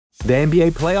The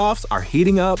NBA playoffs are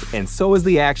heating up, and so is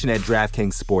the action at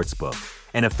DraftKings Sportsbook,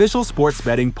 an official sports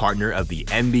betting partner of the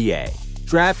NBA.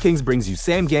 DraftKings brings you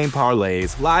same-game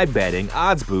parlays, live betting,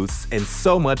 odds boosts, and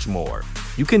so much more.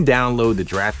 You can download the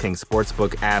DraftKings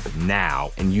Sportsbook app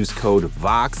now and use code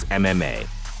VOXMMA.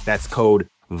 That's code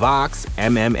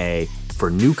VOXMMA for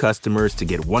new customers to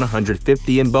get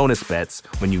 $150 in bonus bets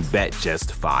when you bet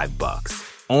just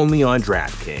 $5. Only on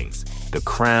DraftKings. The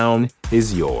crown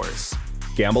is yours.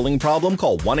 Gambling problem?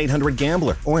 Call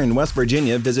 1-800-GAMBLER. Or in West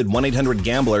Virginia, visit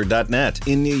 1-800-GAMBLER.net.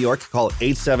 In New York, call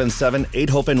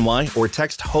 877-8-HOPE-NY or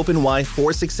text HOPE-NY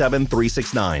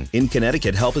 467-369. In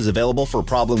Connecticut, help is available for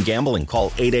problem gambling.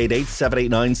 Call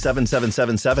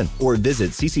 888-789-7777 or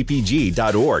visit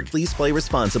ccpg.org. Please play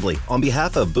responsibly. On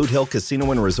behalf of Boot Hill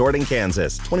Casino and Resort in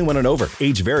Kansas, 21 and over.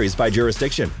 Age varies by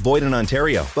jurisdiction. Void in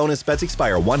Ontario. Bonus bets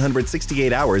expire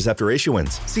 168 hours after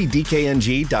issuance. See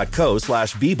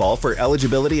dkng.co/bball for eligibility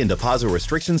and deposit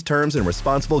restrictions, terms, and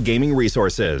responsible gaming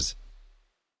resources.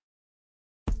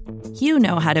 You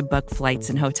know how to book flights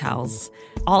and hotels.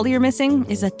 All you're missing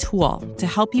is a tool to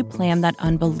help you plan that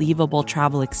unbelievable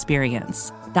travel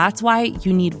experience. That's why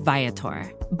you need Viator.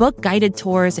 Book guided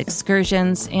tours,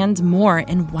 excursions, and more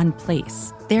in one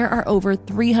place. There are over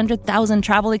 300,000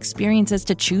 travel experiences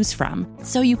to choose from,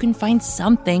 so you can find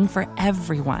something for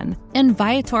everyone. And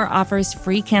Viator offers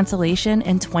free cancellation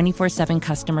and 24/7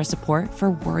 customer support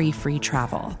for worry-free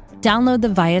travel. Download the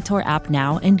Viator app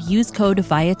now and use code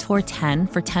Viator10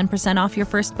 for 10% off your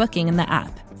first booking in the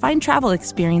app. Find travel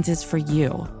experiences for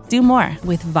you. Do more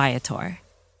with Viator.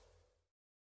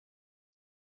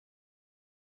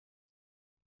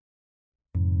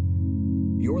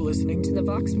 You're listening to the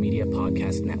Vox Media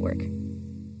Podcast Network.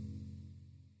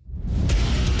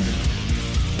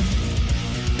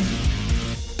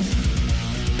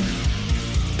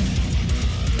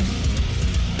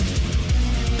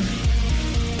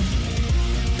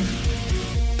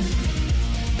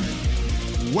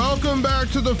 Welcome back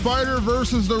to The Fighter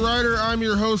versus the Writer. I'm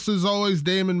your host, as always,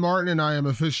 Damon Martin, and I am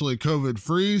officially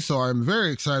COVID-free, so I'm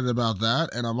very excited about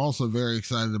that. And I'm also very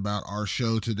excited about our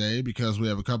show today because we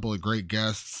have a couple of great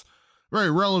guests,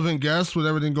 very relevant guests with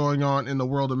everything going on in the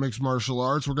world of mixed martial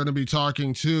arts. We're going to be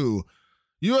talking to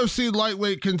UFC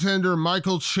lightweight contender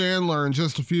Michael Chandler in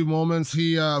just a few moments.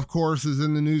 He, of course, is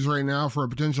in the news right now for a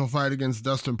potential fight against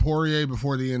Dustin Poirier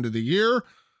before the end of the year.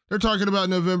 They're talking about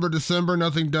November, December,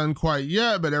 nothing done quite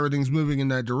yet, but everything's moving in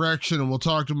that direction. And we'll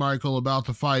talk to Michael about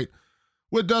the fight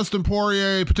with Dustin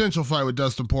Poirier, potential fight with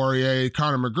Dustin Poirier,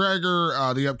 Conor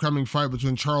McGregor, the upcoming fight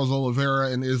between Charles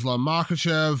Oliveira and Islam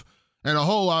Makhachev, and a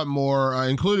whole lot more,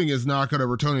 including his knockout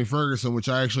over Tony Ferguson, which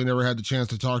I actually never had the chance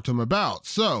to talk to him about.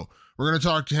 So we're going to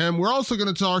talk to him. We're also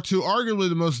going to talk to arguably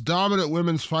the most dominant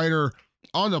women's fighter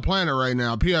on the planet right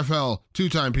now, PFL,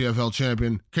 two-time PFL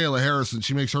champion, Kayla Harrison.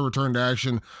 She makes her return to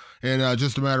action in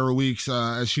just a matter of weeks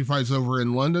as she fights over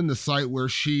in London, the site where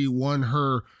she won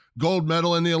her gold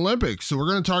medal in the Olympics. So we're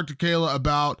going to talk to Kayla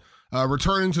about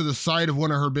returning to the site of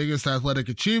one of her biggest athletic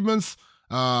achievements,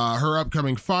 her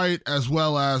upcoming fight, as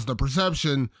well as the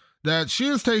perception that she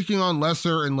is taking on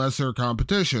lesser and lesser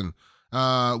competition,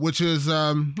 which is,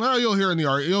 well, you'll hear in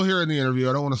the interview.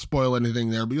 I don't want to spoil anything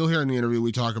there, but you'll hear in the interview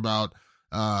we talk about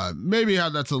maybe how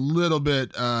that's a little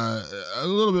bit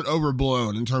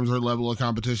overblown in terms of her level of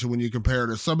competition when you compare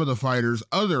to some of the fighters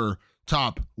other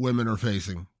top women are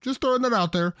facing. Just throwing that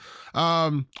out there.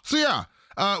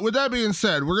 With that being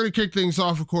said, we're going to kick things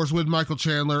off, of course, with Michael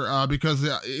Chandler because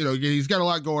he's got a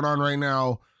lot going on right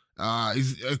now.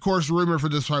 He's, of course, rumored for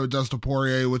this fight with Dustin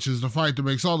Poirier, which is the fight that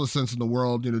makes all the sense in the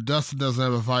world. Dustin doesn't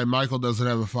have a fight. Michael doesn't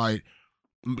have a fight.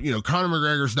 Conor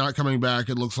McGregor's not coming back,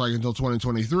 it looks like, until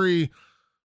 2023.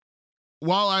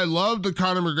 While I love the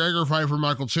Conor McGregor fight for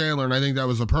Michael Chandler, and I think that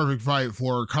was a perfect fight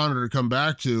for Conor to come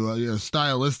back to,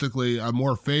 stylistically a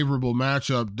more favorable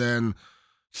matchup than,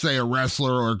 say, a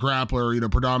wrestler or a grappler,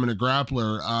 predominant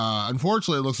grappler.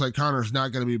 Unfortunately, it looks like Conor's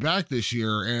not going to be back this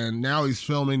year, and now he's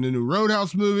filming the new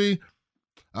Roadhouse movie.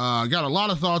 Got a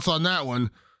lot of thoughts on that one.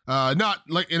 Not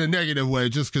like in a negative way,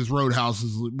 just because Roadhouse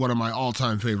is one of my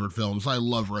all-time favorite films. I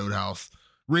love Roadhouse.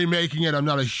 Remaking it, I'm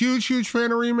not a huge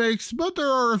fan of remakes, but there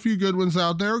are a few good ones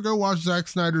out there. Go watch Zack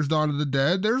Snyder's Dawn of the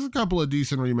Dead. There's a couple of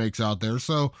decent remakes out there.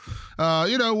 So,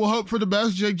 we'll hope for the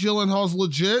best. Jake Gyllenhaal's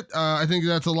legit. I think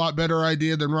that's a lot better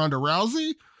idea than Ronda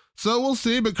Rousey. So we'll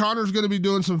see, but Conor's going to be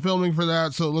doing some filming for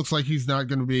that, so it looks like he's not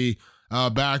going to be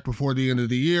back before the end of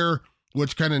the year,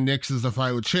 which kind of nixes the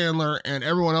fight with Chandler, and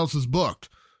everyone else is booked.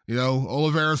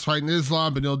 Oliveira's fighting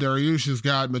Islam, Beneil Dariush has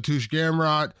got Mateusz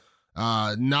Gamrot.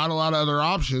 Not a lot of other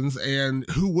options, and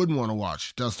who wouldn't want to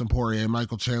watch Dustin Poirier and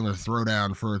Michael Chandler throw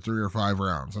down for 3 or 5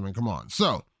 rounds? I mean, come on.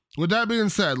 So, With that being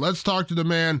said, let's talk to the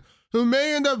man who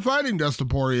may end up fighting Dustin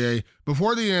Poirier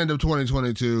before the end of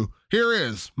 2022. Here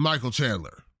is Michael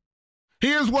Chandler.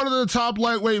 He is one of the top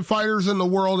lightweight fighters in the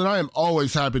world, and I am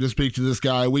always happy to speak to this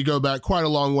guy. We go back quite a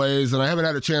long ways, and I haven't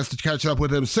had a chance to catch up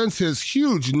with him since his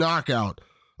huge knockout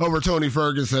over Tony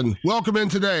Ferguson. Welcome in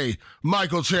today,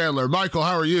 Michael Chandler. Michael,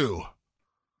 how are you?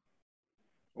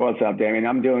 What's up, Damien?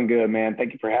 I'm doing good, man.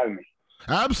 Thank you for having me.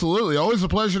 Absolutely. Always a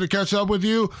pleasure to catch up with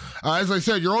you. As I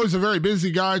said, you're always a very busy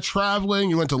guy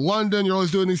traveling. You went to London. You're always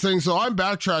doing these things. So I'm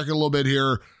backtracking a little bit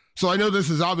here. So I know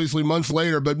this is obviously months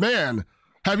later, but man,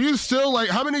 have you still,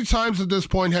 how many times at this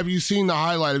point have you seen the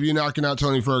highlight of you knocking out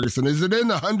Tony Ferguson? Is it in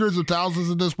the hundreds of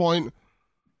thousands at this point?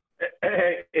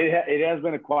 It has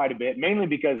been quite a bit, mainly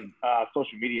because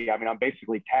social media. I mean, I'm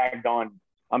basically tagged on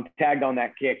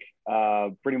that kick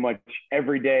pretty much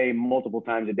every day, multiple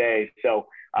times a day. So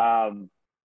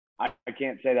I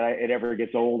can't say that it ever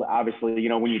gets old. Obviously,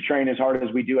 when you train as hard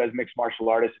as we do as mixed martial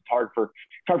artists, it's hard for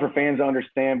fans to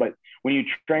understand. But when you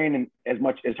train as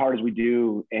hard as we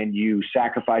do, and you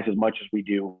sacrifice as much as we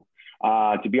do,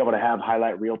 to be able to have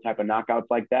highlight reel type of knockouts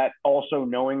like that, also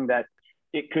knowing that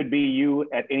it could be you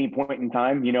at any point in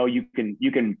time. You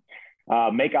can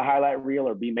make a highlight reel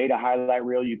or be made a highlight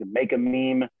reel. You can make a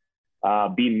meme,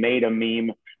 be made a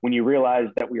meme. When you realize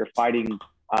that we are fighting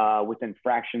within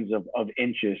fractions of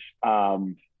inches,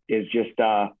 is just,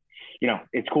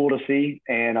 it's cool to see,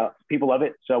 and people love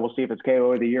it. So we'll see if it's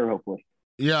KO of the year, hopefully.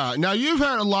 Yeah. Now, you've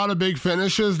had a lot of big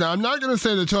finishes. Now, I'm not going to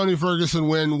say the Tony Ferguson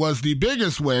win was the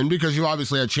biggest win, because you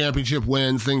obviously had championship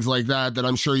wins, things like that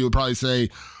I'm sure you would probably say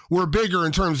were bigger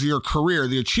in terms of your career,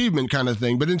 the achievement kind of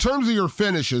thing. But in terms of your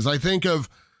finishes, I think of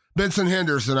Benson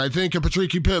Henderson. I think of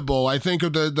Patricky Pitbull. I think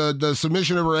of the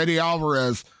submission over Eddie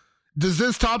Alvarez. Does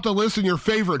this top the list in your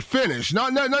favorite finish?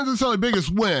 Not necessarily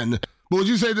biggest win, but would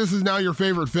you say this is now your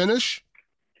favorite finish?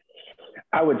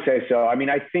 I would say so. I mean,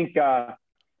 I think, the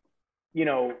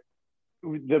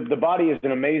body is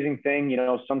an amazing thing.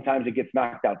 Sometimes it gets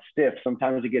knocked out stiff.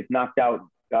 Sometimes it gets knocked out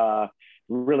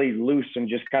really loose and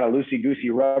just kind of loosey-goosey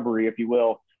rubbery, if you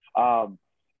will.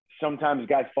 Sometimes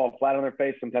guys fall flat on their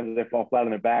face. Sometimes they fall flat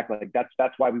on their back.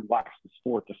 That's why we watch the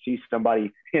sport, to see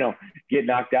somebody, get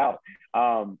knocked out.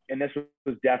 And this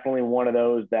was definitely one of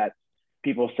those that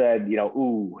people said,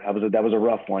 ooh, that was a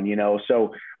rough one,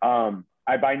 So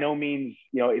I by no means,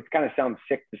 it kind of sounds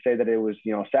sick to say that it was,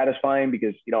 satisfying,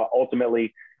 because,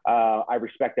 ultimately I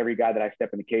respect every guy that I step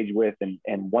in the cage with, and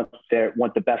want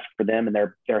the best for them and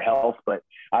their health. But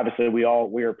obviously we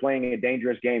are playing a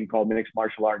dangerous game called mixed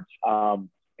martial arts.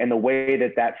 And the way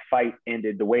that fight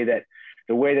ended, the way that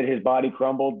his body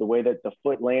crumbled, the way that the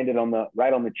foot landed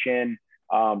right on the chin,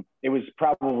 it was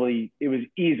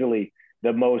easily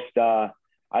the most,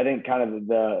 I think, kind of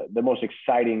the most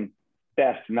exciting,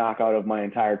 best knockout of my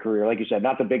entire career. Like you said,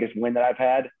 not the biggest win that I've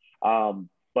had,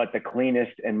 but the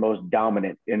cleanest and most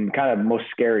dominant, and kind of most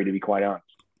scary, to be quite honest.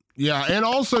 Yeah, and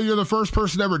also you're the first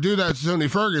person to ever do that to Tony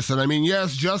Ferguson. I mean,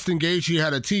 yes, Justin Gaethje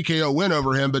had a TKO win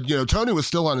over him, but, Tony was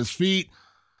still on his feet.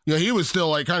 He was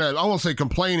still kind of, I won't say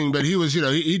complaining, but he was,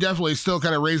 he definitely still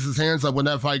kind of raised his hands up when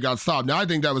that fight got stopped. Now, I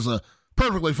think that was a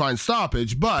perfectly fine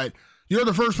stoppage, but you're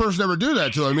the first person to ever do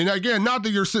that to him. I mean, again, not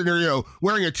that you're sitting there,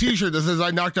 wearing a T-shirt that says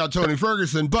I knocked out Tony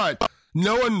Ferguson, but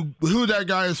knowing who that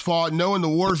guy has fought, knowing the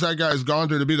wars that guy has gone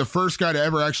through, to be the first guy to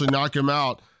ever actually knock him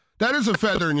out, that is a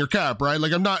feather in your cap, right?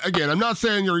 I'm not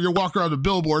saying you're walking around the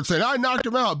billboard saying I knocked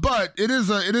him out, but it is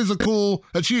a cool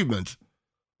achievement.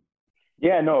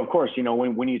 Yeah, no, of course.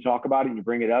 When you talk about it and you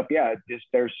bring it up, yeah,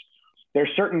 there's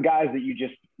certain guys that you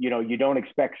just, you don't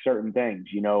expect certain things.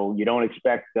 You don't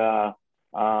expect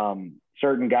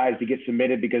certain guys to get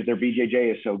submitted because their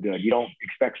BJJ is so good. You don't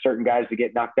expect certain guys to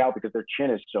get knocked out because their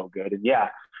chin is so good. And yeah,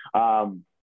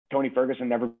 Tony Ferguson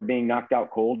never being knocked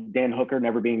out cold. Dan Hooker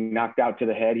never being knocked out to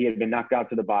the head. He had been knocked out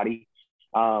to the body.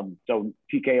 So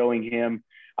TKOing him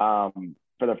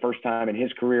for the first time in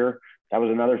his career, that was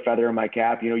another feather in my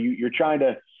cap. You're trying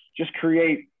to just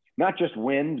create not just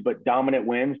wins, but dominant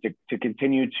wins to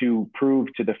continue to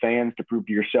prove to the fans, to prove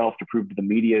to yourself, to prove to the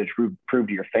media, to prove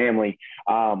to your family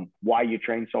why you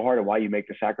train so hard and why you make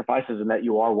the sacrifices, and that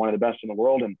you are one of the best in the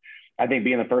world. And I think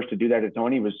being the first to do that to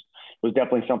Tony was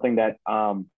definitely something that,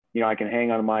 I can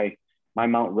hang on my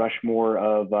Mount Rushmore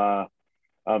of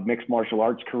mixed martial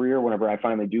arts career whenever I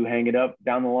finally do hang it up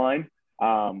down the line.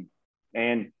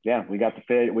 And yeah, we got the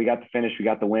finish, we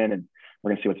got the win, and we're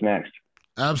going to see what's next.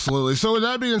 Absolutely. So with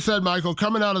that being said, Michael,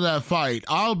 coming out of that fight,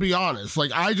 I'll be honest,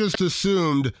 I just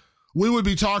assumed we would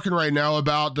be talking right now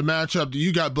about the matchup that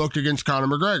you got booked against Conor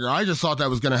McGregor. I just thought that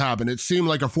was going to happen. It seemed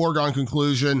like a foregone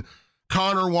conclusion.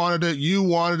 Conor wanted it, you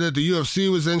wanted it, the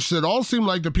UFC was interested. It all seemed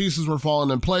like the pieces were falling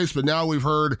in place, but now we've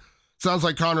heard, sounds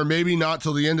like Conor maybe not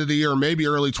till the end of the year, maybe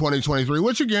early 2023,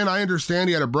 which again, I understand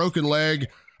he had a broken leg.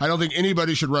 I don't think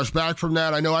anybody should rush back from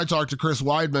that. I know I talked to Chris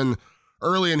Weidman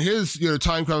early in his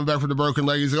time coming back from the broken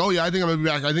leg. He's like, oh yeah, I think I'm going to be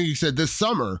back. I think he said this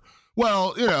summer.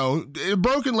 Well,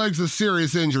 broken leg's a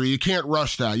serious injury. You can't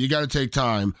rush that. You got to take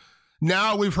time.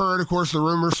 Now we've heard, of course, the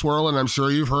rumors swirling. I'm sure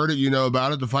you've heard it. You know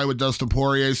about it, the fight with Dustin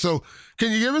Poirier. So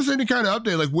can you give us any kind of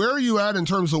update? Like, where are you at in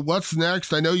terms of what's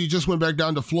next? I know you just went back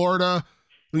down to Florida,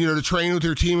 to train with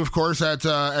your team, of course, formerly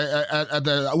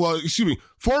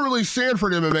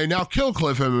Sanford MMA, now Kill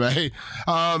Cliff MMA.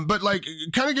 But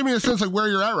kind of give me a sense where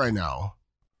you're at right now.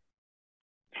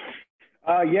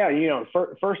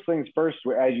 First things first,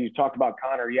 as you talked about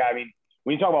Conor. Yeah, I mean,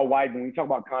 when you talk about Weidman, when you talk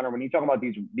about Conor, when you talk about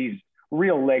these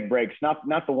real leg breaks, not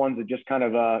the ones that just kind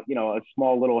of a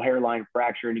small little hairline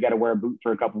fracture and you got to wear a boot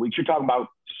for a couple of weeks. You're talking about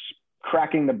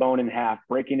cracking the bone in half,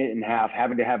 breaking it in half,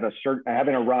 having to have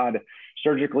having a rod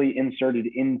surgically inserted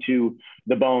into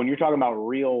the bone. You're talking about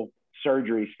real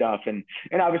surgery stuff. And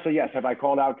obviously, yes, have I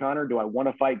called out Conor? Do I want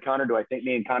to fight Conor? Do I think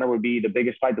me and Conor would be the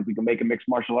biggest fight that we can make in mixed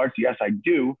martial arts? Yes, I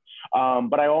do.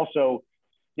 But I also,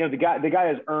 the guy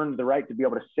has earned the right to be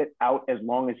able to sit out as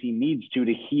long as he needs to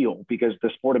heal, because the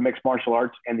sport of mixed martial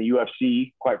arts and the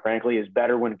UFC, quite frankly, is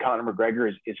better when Conor McGregor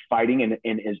is fighting and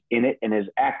is in it and is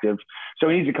active. So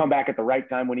he needs to come back at the right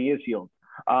time when he is healed.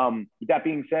 That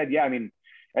being said, yeah, I mean,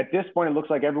 at this point, it looks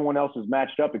like everyone else is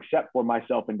matched up except for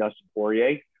myself and Dustin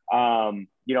Poirier.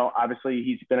 Obviously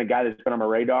he's been a guy that's been on my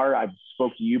radar. I've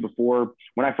spoke to you before.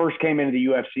 When I first came into the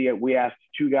UFC, we asked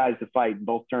two guys to fight, and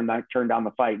both turned down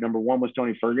the fight. Number one was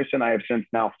Tony Ferguson. I have since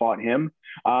now fought him.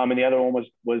 And the other one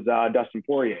was Dustin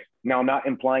Poirier. Now, I'm not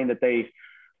implying that they,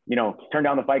 turned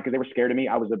down the fight because they were scared of me.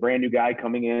 I was a brand new guy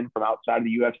coming in from outside of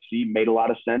the UFC. Made a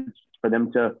lot of sense for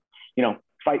them to,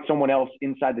 fight someone else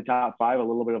inside the top five, a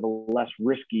little bit of a less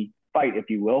risky fight, if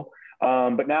you will.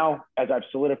 But now, as I've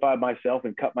solidified myself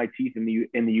and cut my teeth in the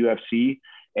UFC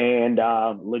and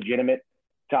legitimate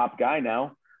top guy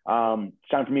now, it's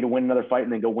time for me to win another fight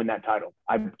and then go win that title.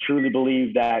 I truly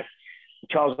believe that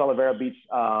Charles Oliveira beats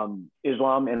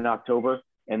Islam in October,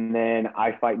 and then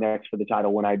I fight next for the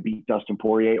title when I beat Dustin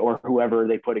Poirier or whoever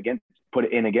they put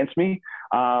in against me.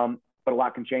 But a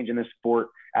lot can change in this sport.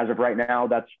 As of right now,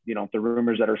 that's the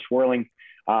rumors that are swirling.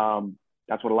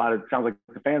 That's what it sounds like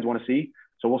the fans want to see.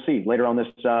 So we'll see later on this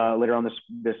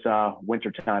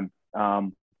winter time.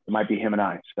 It might be him and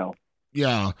I. So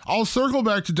yeah, I'll circle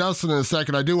back to Dustin in a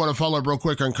second. I do want to follow up real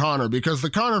quick on Conor, because the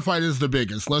Conor fight is the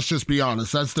biggest. Let's just be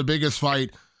honest. That's the biggest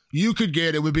fight you could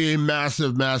get. It would be a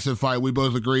massive, massive fight. We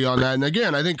both agree on that. And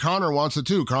again, I think Conor wants it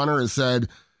too. Conor has said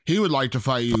he would like to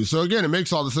fight you. So again, it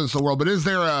makes all the sense in the world. But is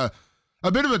there a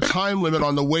bit of a time limit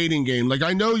on the waiting game? Like,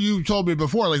 I know you told me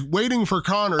before, waiting for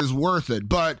Conor is worth it,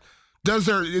 but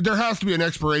there has to be an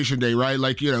expiration date, right?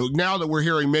 Now that we're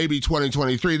hearing maybe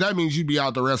 2023, that means you'd be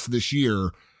out the rest of this year.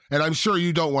 And I'm sure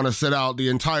you don't want to sit out the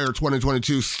entire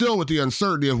 2022 still with the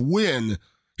uncertainty of when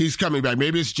he's coming back.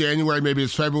 Maybe it's January, maybe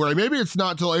it's February, maybe it's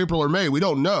not till April or May. We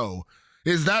don't know.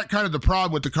 Is that kind of the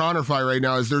problem with the Conor fight right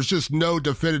now, is there's just no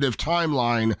definitive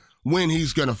timeline when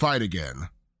he's going to fight again?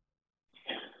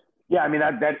 Yeah, I mean,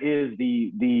 that is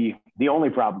the only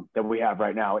problem that we have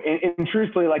right now. And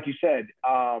truthfully, like you said,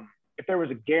 if there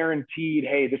was a guaranteed,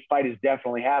 hey, this fight is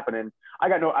definitely happening,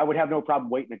 I would have no problem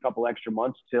waiting a couple extra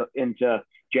months into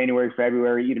January,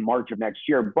 February, even March of next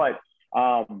year. But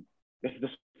this is the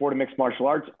sport of mixed martial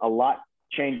arts. A lot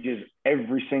changes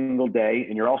every single day.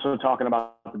 And you're also talking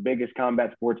about the biggest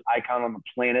combat sports icon on the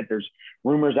planet. There's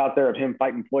rumors out there of him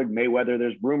fighting Floyd Mayweather.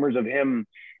 There's rumors of him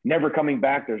never coming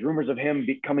back. There's rumors of him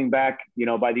coming back,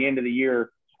 by the end of the year.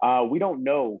 We don't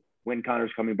know when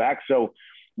Conor's coming back. So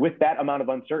with that amount of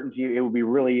uncertainty, it would be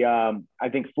really, I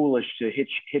think, foolish to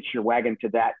hitch your wagon to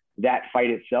that fight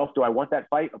itself. Do I want that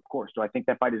fight? Of course. Do I think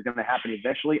that fight is going to happen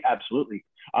eventually? Absolutely.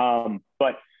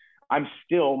 But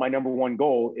my number one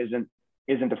goal isn't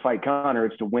to fight Conor.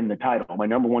 It's to win the title. My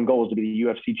number one goal is to be the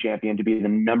UFC champion, to be the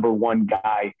number one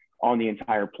guy on the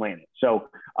entire planet. So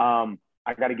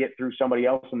I got to get through somebody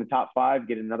else in the top five,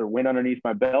 get another win underneath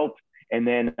my belt, and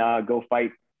then go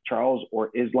fight Charles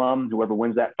or Islam, whoever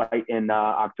wins that fight in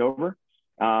October.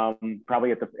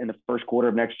 Probably in the first quarter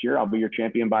of next year. I'll be your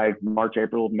champion by March,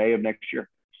 April, May of next year.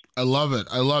 I love it.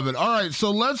 All right,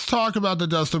 so let's talk about the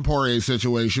Dustin Poirier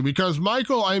situation, because,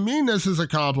 Michael, I mean this as a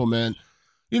compliment.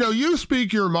 You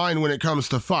speak your mind when it comes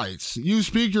to fights. You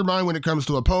speak your mind when it comes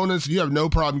to opponents. You have no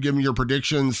problem giving your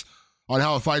predictions on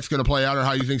how a fight's going to play out or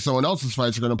how you think someone else's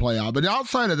fights are going to play out. But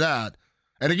outside of that,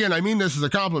 and again, I mean this as a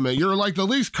compliment, you're like the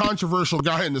least controversial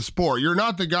guy in the sport. You're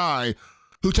not the guy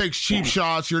who takes cheap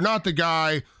shots. You're not the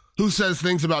guy who says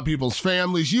things about people's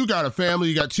families. You got a family.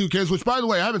 You got 2 kids, which, by the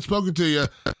way, I haven't spoken to you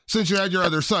since you had your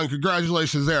other son.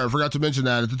 Congratulations there. I forgot to mention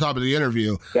that at the top of the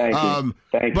interview. Thank you.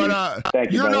 Thank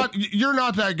you, you're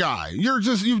not that guy.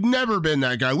 You've never been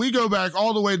that guy. We go back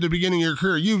all the way to the beginning of your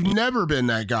career. You've never been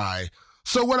that guy.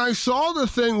 So when I saw the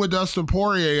thing with Dustin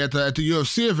Poirier at the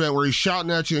UFC event where he's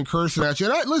shouting at you and cursing at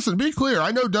you, and listen, be clear,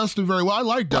 I know Dustin very well. I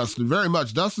like Dustin very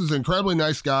much. Dustin's an incredibly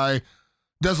nice guy.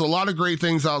 Does a lot of great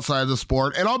things outside of the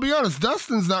sport. And I'll be honest,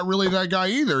 Dustin's not really that guy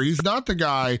either. He's not the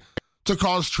guy to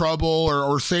cause trouble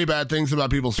or say bad things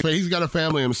about people's face. He's got a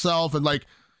family himself. And like,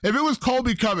 if it was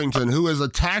Colby Covington, who has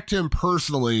attacked him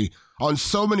personally on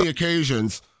so many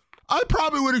occasions, I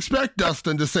probably would expect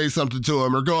Dustin to say something to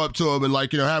him or go up to him and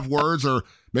have words or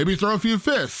maybe throw a few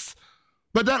fists.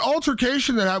 But that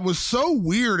altercation that happened was so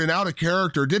weird and out of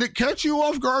character. Did it catch you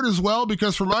off guard as well?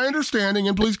 Because from my understanding,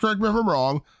 and please correct me if I'm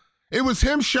wrong, it was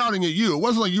him shouting at you. It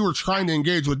wasn't like you were trying to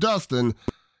engage with Dustin.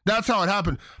 That's how it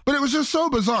happened. But it was just so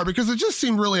bizarre because it just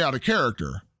seemed really out of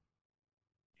character.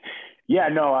 Yeah,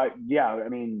 no, I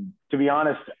mean, to be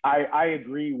honest, I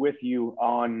agree with you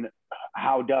on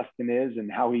how Dustin is and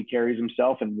how he carries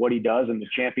himself and what he does and the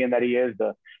champion that he is,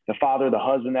 the father, the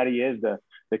husband that he is,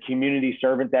 the community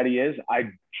servant that he is. I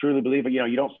truly believe it.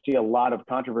 You don't see a lot of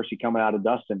controversy coming out of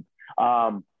Dustin.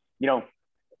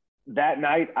 That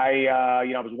night, I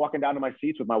was walking down to my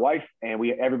seats with my wife, and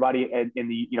everybody in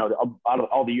the,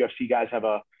 all the UFC guys have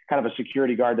a kind of a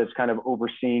security guard that's kind of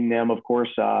overseeing them, of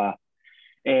course.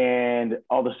 And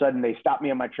all of a sudden, they stopped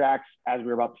me in my tracks as we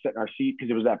were about to sit in our seat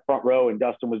because it was that front row, and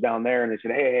Dustin was down there, and they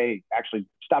said, "Hey, actually,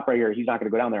 stop right here. He's not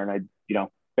going to go down there." And I,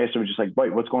 basically was just like,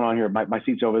 "Wait, what's going on here? My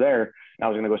seat's over there." And I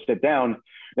was going to go sit down.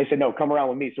 They said, "No, come around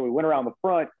with me." So we went around the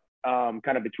front,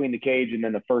 kind of between the cage and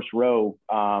then the first row.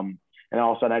 And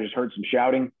all of a sudden I just heard some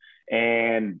shouting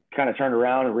and kind of turned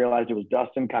around and realized it was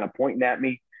Dustin kind of pointing at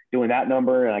me, doing that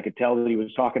number. And I could tell that he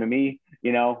was talking to me,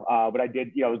 but I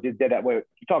did that way.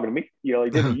 You talking to me?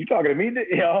 You talking to me?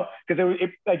 Because it,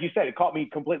 like you said, it caught me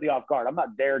completely off guard. I'm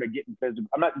not there to get in physical.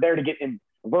 I'm not there to get in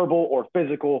verbal or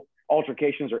physical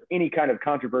altercations or any kind of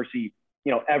controversy,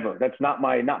 ever. That's not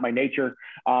my nature.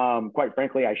 Quite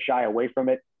frankly, I shy away from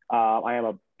it. I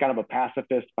am kind of a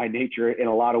pacifist by nature in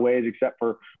a lot of ways, except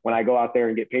for when I go out there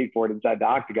and get paid for it inside the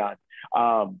octagon.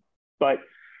 But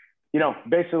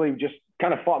basically just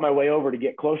kind of fought my way over to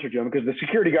get closer to him because the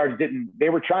security guards they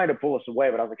were trying to pull us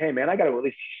away, but I was like, "Hey man, I got to at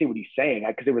least see what he's saying."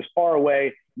 Because it was far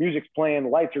away, music's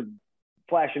playing, lights are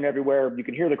flashing everywhere. You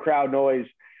can hear the crowd noise.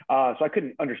 So I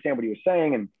couldn't understand what he was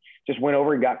saying and just went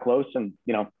over and got close. And,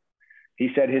 he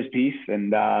said his piece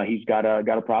and he's got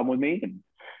a problem with me. And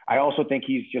I also think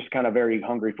he's just kind of very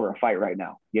hungry for a fight right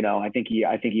now. I think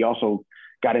he also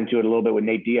got into it a little bit with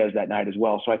Nate Diaz that night as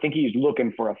well. So I think he's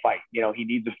looking for a fight. He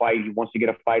needs a fight. He wants to get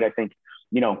a fight. I think,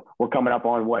 we're coming up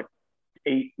on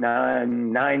 8,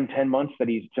 9, 10 months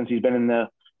since he's been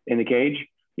in the cage,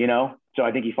 so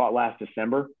I think he fought last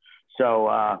December.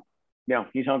 So,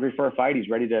 he's hungry for a fight. He's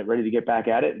ready to get back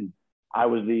at it. And I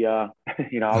was I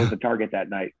was the target that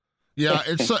night. Yeah,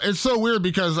 it's so weird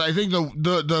because I think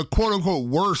the quote unquote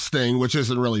worst thing, which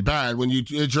isn't really bad, when you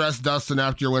addressed Dustin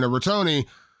after your win over Tony,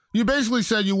 you basically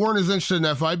said you weren't as interested in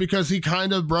that fight because he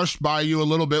kind of brushed by you a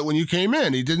little bit when you came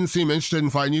in. He didn't seem interested in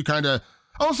fighting you. Kind of,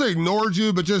 I won't say ignored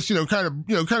you, but just kind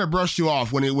of brushed you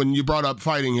off when you brought up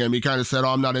fighting him. He kind of said, "Oh,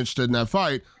 I'm not interested in that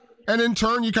fight." And in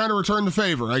turn, you kind of returned the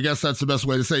favor. I guess that's the best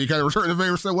way to say it. You kind of returned the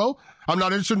favor and said, "Well, I'm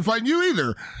not interested in fighting you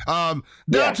either."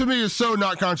 That to me is so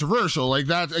not controversial. Like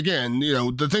that, again,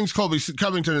 the things Colby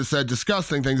Covington has said,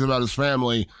 disgusting things about his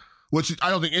family, which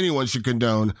I don't think anyone should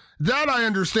condone. That I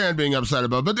understand being upset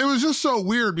about. But it was just so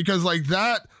weird because like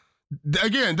that,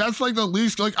 again, that's like the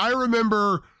least, like I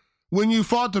remember when you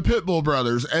fought the Pitbull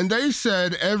brothers and they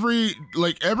said every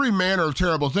manner of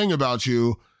terrible thing about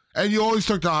you. And you always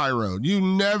took the high road. You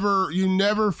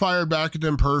never fired back at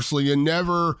them personally. You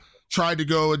never tried to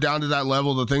go down to that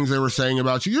level, the things they were saying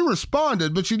about you. You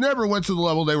responded, but you never went to the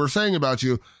level they were saying about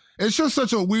you. It's just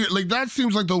such a weird, that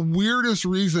seems like the weirdest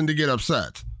reason to get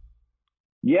upset.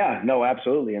 Yeah, no,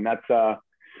 absolutely. And that's kind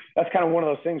of one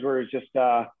of those things where it's just,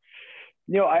 I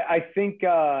think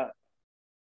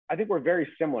we're very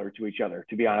similar to each other,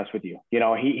 to be honest with you.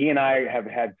 He and I have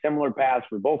had similar paths.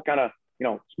 We're both kind of,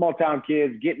 small town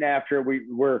kids getting after it.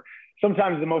 We're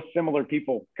sometimes the most similar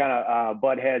people, kind of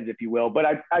butt heads, if you will. But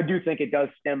I do think it does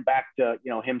stem back to,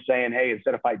 him saying, "Hey,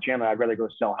 instead of fight Chandler, I'd rather go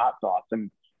sell hot sauce."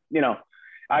 And,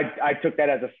 I took that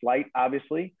as a slight,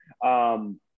 obviously.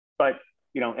 But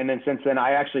and then since then,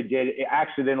 I actually did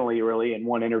accidentally, really, in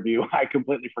one interview, I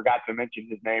completely forgot to mention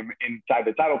his name inside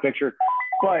the title picture,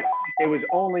 but it was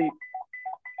only,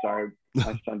 sorry,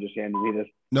 my son just handed me this.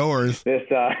 No worries. This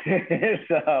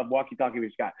walkie-talkie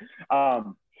with Scott.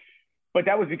 But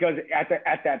that was because at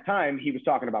that time, he was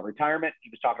talking about retirement. He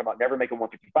was talking about never making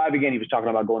 155 again. He was talking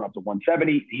about going up to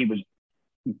 170. He was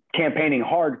campaigning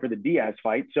hard for the Diaz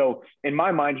fight. So in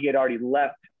my mind, he had already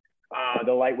left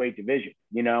the lightweight division,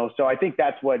 So I think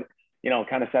that's what,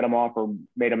 kind of set him off or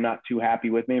made him not too happy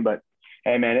with me. But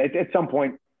hey, man, at some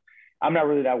point, I'm not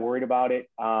really that worried about it.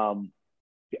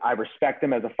 I respect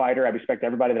him as a fighter. I respect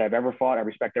everybody that I've ever fought. I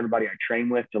respect everybody I train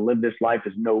with. To live this life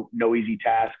is no easy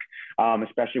task,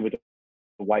 especially with the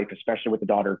wife, especially with the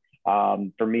daughter.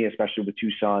 For me, especially with 2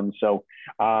 sons. So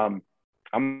I'm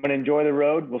going to enjoy the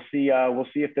road. We'll see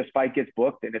if this fight gets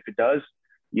booked, and if it does,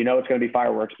 it's going to be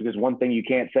fireworks. Because one thing you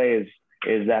can't say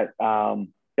is that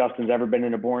Dustin's ever been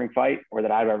in a boring fight, or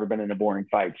that I've ever been in a boring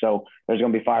fight. So there's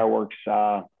going to be fireworks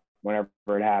whenever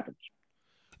it happens.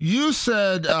 You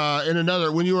said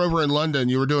when you were over in London,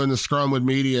 you were doing the scrum with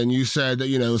media, and you said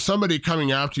that, somebody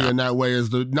coming after you in that way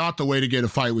is not the way to get a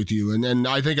fight with you. And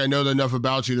I think I know enough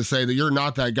about you to say that you're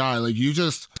not that guy. Like, you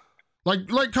just, like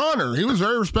Conor, he was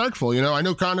very respectful. I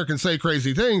know Conor can say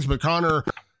crazy things, but Conor,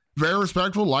 very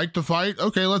respectful, liked the fight.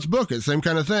 Okay, let's book it. Same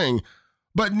kind of thing.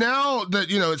 But now that,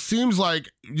 it seems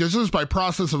like just by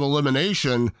process of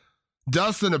elimination,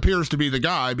 Dustin appears to be the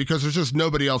guy because there's just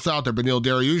nobody else out there. Beneil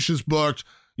Dariush is booked.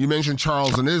 You mentioned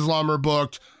Charles and Islam are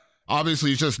booked. Obviously,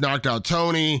 he's just knocked out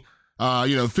Tony.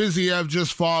 Fiziev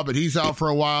just fought, but he's out for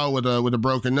a while with a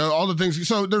broken nose. All the things.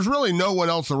 So there's really no one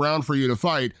else around for you to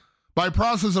fight. By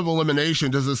process of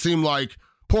elimination, does it seem like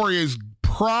Poirier's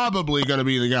probably going to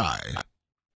be the guy?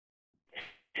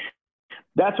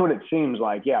 That's what it seems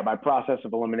like, yeah, by process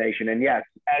of elimination. And yes,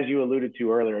 as you alluded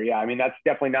to earlier, yeah, I mean, that's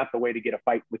definitely not the way to get a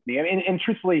fight with me. I mean, and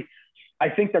truthfully, I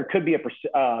think there could be a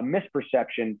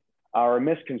misperception or a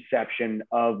misconception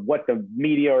of what the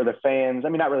media or the fans, I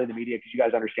mean, not really the media, because you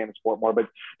guys understand the sport more, but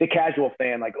the casual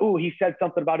fan, like, oh, he said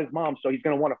something about his mom, so he's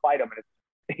going to want to fight him. And it's,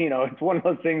 it's one of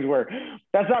those things where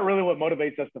that's not really what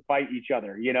motivates us to fight each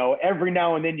other. Every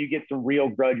now and then you get some real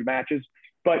grudge matches,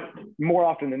 but more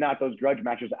often than not, those grudge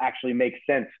matches actually make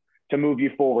sense to move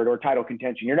you forward, or title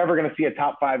contention. You're never going to see a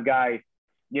top 5 guy,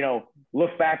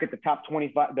 look back at the top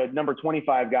 25, the number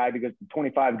 25 guy, because the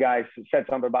 25 guy said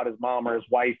something about his mom or his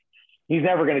wife. He's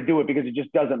never going to do it because it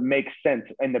just doesn't make sense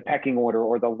in the pecking order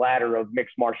or the ladder of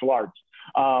mixed martial arts.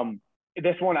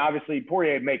 This one, obviously,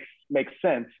 Poirier makes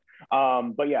sense.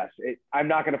 But yes, I'm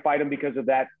not going to fight him because of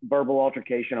that verbal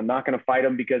altercation. I'm not going to fight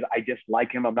him because I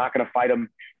dislike him. I'm not going to fight him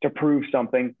to prove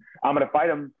something. I'm going to fight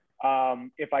him.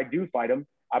 If I do fight him,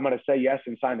 I'm going to say yes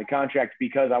and sign the contract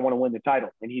because I want to win the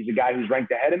title. And he's a guy who's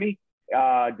ranked ahead of me,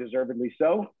 deservedly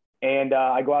so. And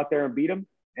I go out there and beat him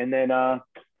and then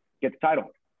get the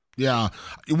title. Yeah.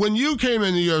 When you came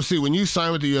in the UFC, when you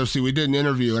signed with the UFC, we did an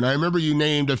interview, and I remember you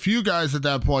named a few guys at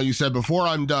that point. You said, before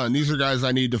I'm done, these are guys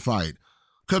I need to fight.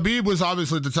 Khabib was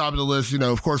obviously at the top of the list.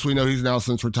 Of course, we know he's now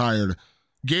since retired.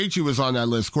 Gaethje was on that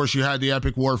list. Of course, you had the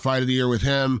epic war fight of the year with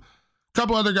him. A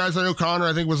couple other guys, I know Conor,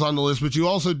 I think, was on the list, but you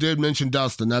also did mention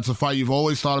Dustin. That's a fight you've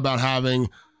always thought about having.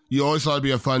 You always thought it'd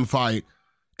be a fun fight.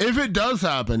 If it does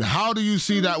happen, how do you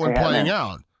see that one playing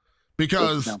out?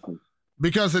 Because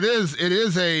it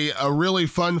is a really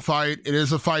fun fight. It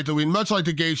is a fight that much like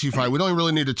the Gaethje fight, we don't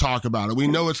really need to talk about it. We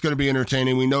know it's going to be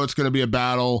entertaining. We know it's going to be a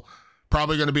battle,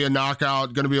 probably going to be a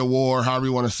knockout, going to be a war, however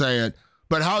you want to say it.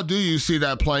 But how do you see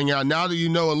that playing out now that you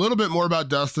know a little bit more about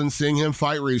Dustin, seeing him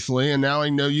fight recently, and now I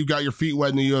know you've got your feet wet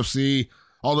in the UFC,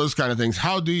 all those kind of things.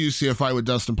 How do you see a fight with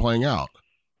Dustin playing out?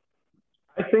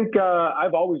 I think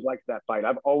I've always liked that fight.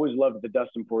 I've always loved the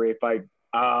Dustin Poirier fight.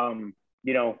 And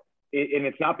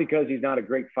it's not because he's not a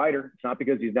great fighter. It's not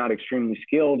because he's not extremely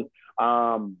skilled.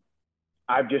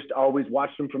 I've just always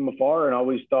watched him from afar and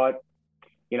always thought,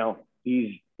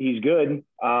 he's good.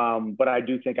 But I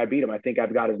do think I beat him. I think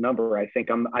I've got his number. I think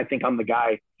I'm the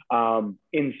guy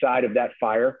inside of that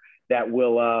fire that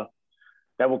will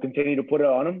continue to put it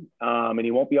on him. And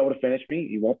he won't be able to finish me.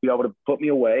 He won't be able to put me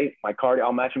away.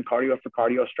 I'll match him cardio for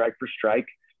cardio, strike for strike.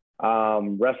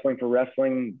 Wrestling for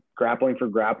wrestling, grappling for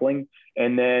grappling,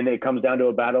 and then it comes down to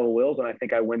a battle of wills, and I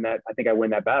think I win that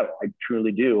battle. I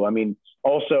truly do. I mean,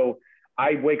 also,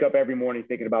 I wake up every morning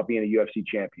thinking about being a UFC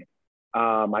champion.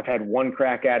 I've had one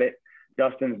crack at it.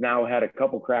 Dustin's now had a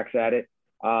couple cracks at it,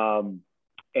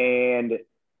 and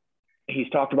he's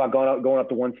talked about going up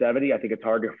to 170. I think it's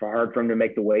hard for him to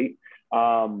make the weight.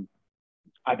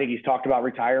 I think he's talked about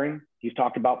retiring. He's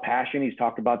talked about passion. He's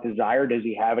talked about desire. Does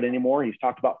he have it anymore? He's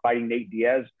talked about fighting Nate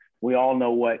Diaz We all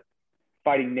know what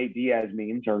fighting Nate Diaz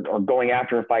means, or going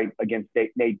after a fight against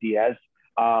Nate Diaz.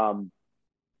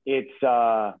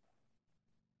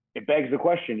 It begs the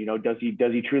question, you know, does he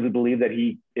truly believe that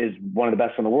he is one of the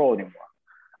best in the world anymore?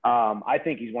 I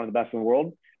think he's one of the best in the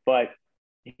world, but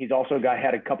he's also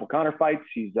had a couple counter fights.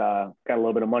 He's got a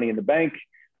little bit of money in the bank.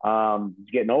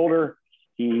 He's getting older.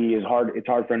 It's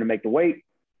hard for him to make the weight.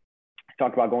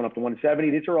 Talked about going up to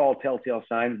 170. These are all telltale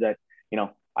signs that, you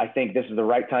know, I think this is the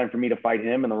right time for me to fight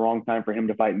him and the wrong time for him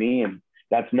to fight me. And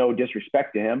that's no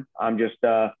disrespect to him. I'm just,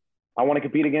 I want to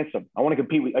compete against him. I want to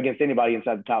compete against anybody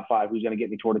inside the top 5 who's going to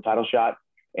get me toward a title shot.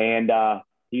 And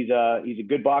he's a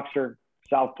good boxer,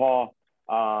 southpaw,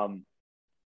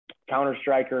 counter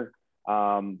striker.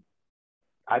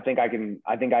 I think I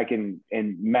can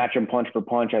and match him punch for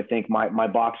punch. I think my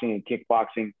boxing and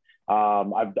kickboxing,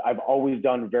 I've always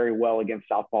done very well against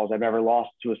southpaws. I've never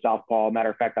lost to a southpaw. Matter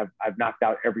of fact, I've knocked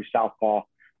out every southpaw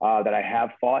that I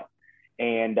have fought.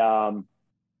 And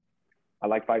I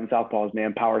like fighting southpaws,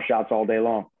 man. Power shots all day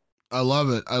long. I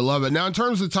love it. I love it. Now, in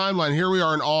terms of timeline, here we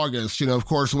are in August. You know, of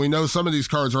course, we know some of these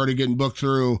cards are already getting booked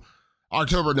through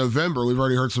October, November. We've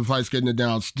already heard some fights getting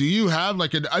announced. Do you have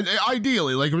like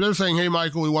ideally, like if they're saying, hey,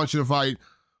 Michael, we want you to fight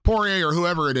Poirier or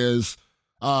whoever it is,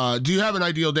 do you have an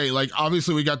ideal date? Like,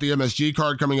 obviously, we got the MSG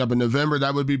card coming up in November.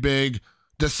 That would be big.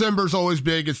 December's always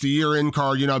big. It's the year-end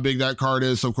card. You know how big that card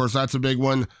is. So, of course, that's a big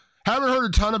one. Haven't heard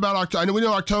a ton about October. I know we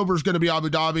know October's going to be Abu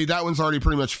Dhabi. That one's already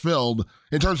pretty much filled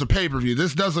in terms of pay-per-view.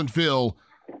 This doesn't feel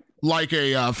like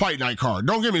a fight night card.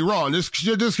 Don't get me wrong. This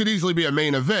could easily be a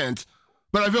main event,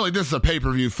 but I feel like this is a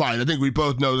pay-per-view fight. I think we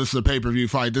both know this is a pay-per-view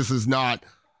fight. This is not,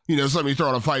 you know, something you throw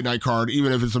on a fight night card,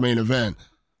 even if it's a main event.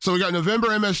 So we got November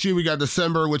MSG. We got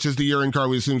December, which is the year-end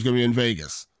card we assume is going to be in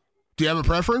Vegas. Do you have a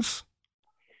preference?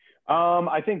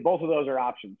 I think both of those are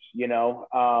options. You know,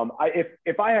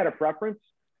 if I had a preference,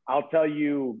 I'll tell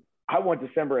you, I want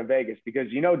December in Vegas because,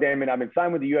 you know, Damon, I've been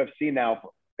signed with the UFC now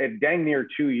for dang near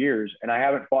 2 years, and I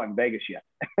haven't fought in Vegas yet.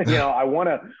 You know, I want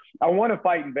to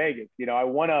fight in Vegas. You know, I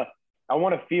want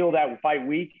to feel that fight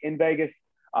week in Vegas.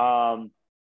 I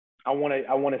want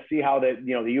to see how the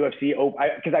UFC,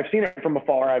 because I've seen it from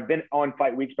afar. I've been on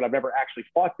fight weeks, but I've never actually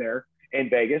fought there in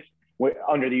Vegas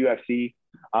under the UFC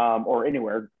or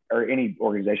anywhere or any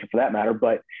organization for that matter.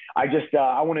 But I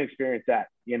want to experience that,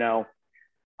 you know.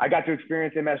 I got to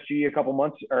experience MSG a couple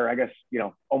months, or I guess, you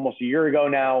know, almost a year ago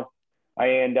now.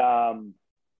 And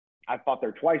I fought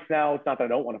there twice now. It's not that I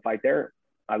don't want to fight there.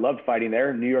 I loved fighting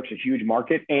there. New York's a huge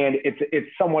market, and it's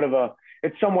somewhat of a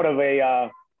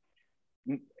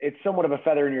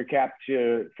feather in your cap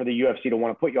for the UFC to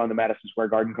want to put you on the Madison Square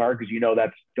Garden card, because, you know,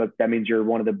 that means you're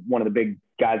one of the big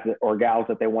guys or gals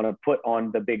that they want to put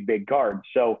on the big card.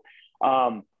 So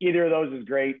either of those is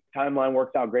great. Timeline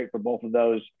works out great for both of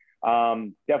those.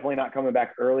 Definitely not coming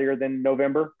back earlier than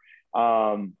November.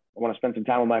 I want to spend some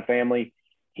time with my family,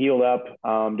 healed up,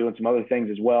 doing some other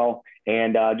things as well,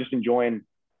 and just enjoying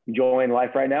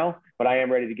life right now. But I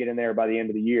am ready to get in there by the end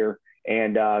of the year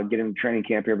and get into training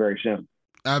camp here very soon.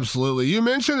 Absolutely. You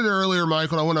mentioned it earlier,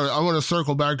 Michael. I want to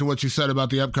circle back to what you said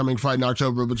about the upcoming fight in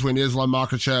October between Islam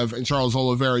Makhachev and Charles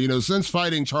Oliveira. You know, since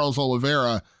fighting Charles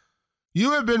Oliveira,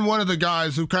 you have been one of the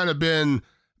guys who've kind of been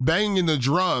banging the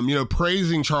drum, you know,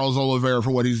 praising Charles Oliveira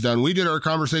for what he's done. We did our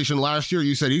conversation last year.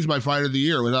 You said he's my fight of the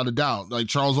year, without a doubt. Like,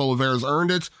 Charles Oliveira's earned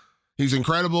it. He's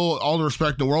incredible. All the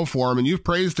respect in the world for him. And you've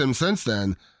praised him since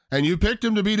then. And you picked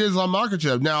him to beat Islam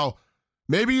Makhachev. Now,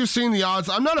 maybe you've seen the odds.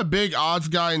 I'm not a big odds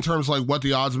guy in terms of like what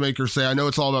the odds makers say. I know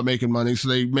it's all about making money, so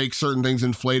they make certain things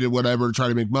inflated, whatever, to try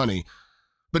to make money.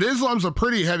 But Islam's a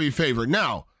pretty heavy favorite.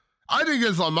 Now, I think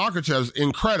Islam Makhachev's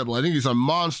incredible. I think he's a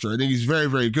monster. I think he's very,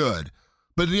 very good.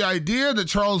 But the idea that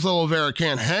Charles Oliveira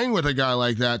can't hang with a guy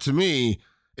like that, to me,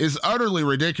 is utterly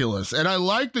ridiculous. And I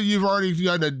like that you've already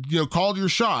called your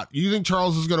shot. You think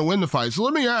Charles is going to win the fight. So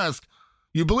let me ask,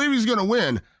 you believe he's going to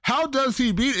win. How does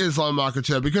he beat Islam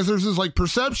Makhachev? Because there's this like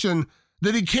perception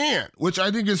that he can't, which I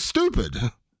think is stupid.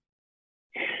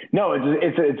 No,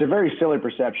 it's a very silly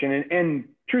perception. And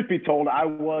truth be told, I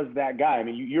was that guy. I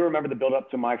mean, you remember the build up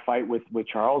to my fight with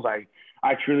Charles.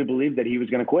 I truly believed that he was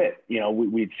going to quit. You know,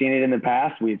 we'd seen it in the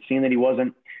past. We had seen that he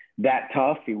wasn't that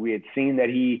tough. We had seen that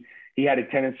he had a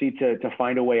tendency to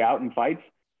find a way out in fights.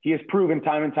 He has proven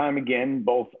time and time again,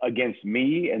 both against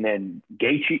me and then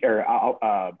Gaethje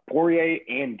or Poirier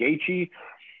and Gaethje.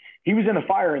 He was in the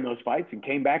fire in those fights and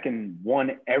came back and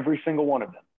won every single one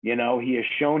of them. You know, he has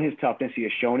shown his toughness. He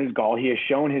has shown his gall. He has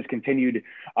shown his continued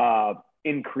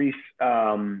increase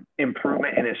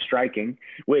improvement in his striking,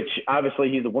 which obviously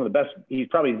he's one of the best. He's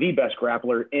probably the best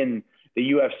grappler in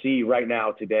the UFC right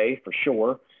now today, for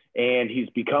sure. And he's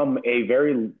become a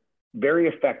very very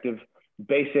effective,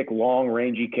 basic, long,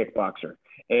 rangy kickboxer.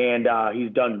 And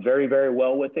he's done very, very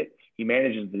well with it. He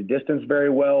manages the distance very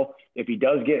well. If he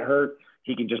does get hurt,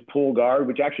 he can just pull guard,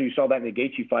 which actually you saw that in the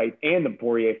Gaethje fight and the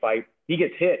Poirier fight. He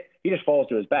gets hit, he just falls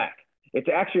to his back. It's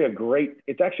actually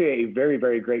a very,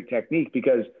 very great technique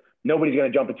because nobody's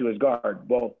going to jump into his guard.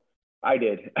 Well, I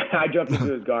did. I jumped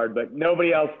into his guard, but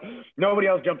nobody else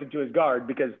jumped into his guard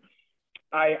because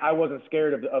I wasn't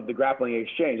scared of the grappling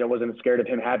exchange. I wasn't scared of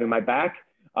him having my back.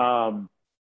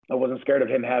 I wasn't scared of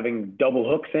him having double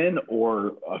hooks in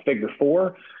or a figure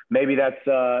four. Maybe that's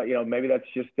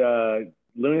just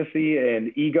lunacy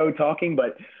and ego talking,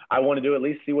 but I wanted to at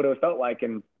least see what it felt like.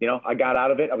 And, I got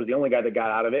out of it. I was the only guy that got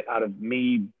out of it, out of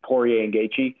me, Poirier, and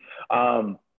Gaethje.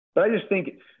 But I just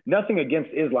think nothing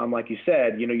against Islam, like you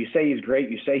said. You say he's great.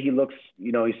 You say he looks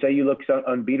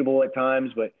unbeatable at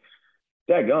times, but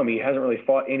dadgum, he hasn't really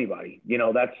fought anybody.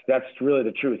 That's really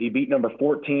the truth. He beat number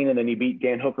 14, and then he beat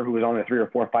Dan Hooker, who was on a 3 or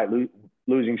 4 fight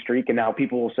losing streak. And now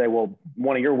people will say, well,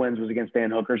 one of your wins was against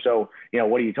Dan Hooker. So,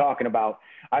 what are you talking about?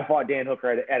 I fought Dan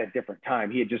Hooker at a different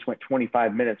time. He had just went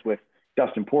 25 minutes with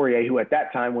Dustin Poirier, who at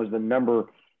that time was the number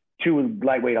 2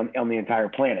 lightweight on the entire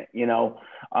planet,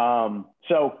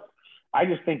 So I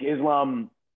just think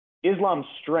Islam's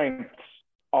strengths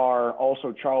are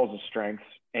also Charles's strengths,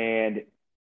 and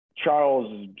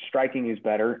Charles' striking is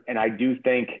better. And I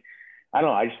think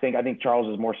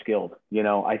Charles is more skilled.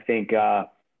 I think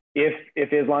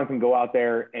if Islam can go out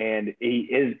there and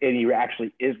he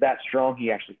actually is that strong,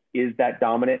 he actually is that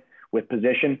dominant with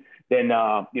position, then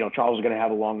Charles is going to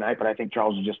have a long night. But I think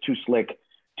Charles is just too slick,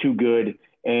 too good,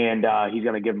 and he's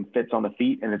going to give him fits on the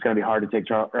feet, and it's going to be hard to take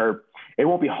Charles, or it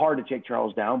won't be hard to take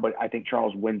Charles down. But I think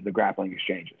Charles wins the grappling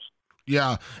exchanges.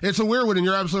 Yeah, it's a weird one, and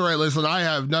you're absolutely right. Listen, I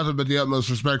have nothing but the utmost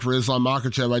respect for Islam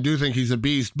Makhachev. I do think he's a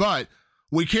beast, but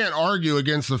we can't argue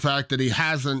against the fact that he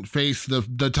hasn't faced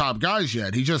the top guys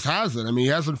yet. He just hasn't. I mean,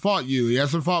 he hasn't fought you. He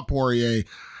hasn't fought Poirier.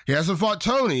 He hasn't fought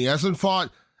Tony. He hasn't fought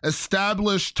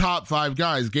established top 5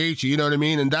 guys, Gaethje, you know what I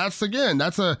mean? And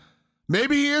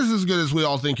maybe he is as good as we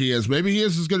all think he is. Maybe he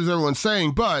is as good as everyone's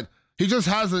saying, but he just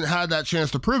hasn't had that chance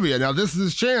to prove it yet. Now, this is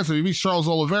his chance. If he beats Charles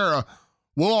Oliveira,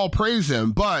 we'll all praise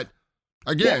him, but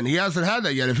again, He hasn't had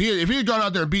that yet. If he had gone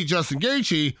out there and beat Justin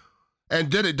Gaethje and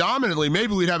did it dominantly,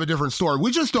 maybe we'd have a different story.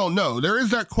 We just don't know. There is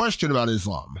that question about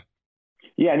Islam.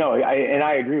 Yeah, no,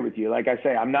 I agree with you. Like I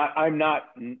say, I'm not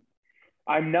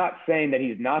saying that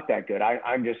he's not that good.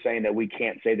 I'm just saying that we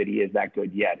can't say that he is that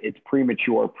good yet. It's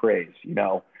premature praise,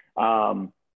 and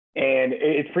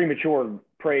it's premature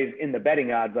praise in the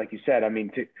betting odds, like you said. I mean,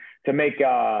 to make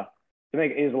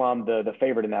Islam the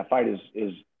favorite in that fight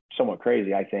is somewhat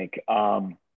crazy, I think.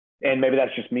 And maybe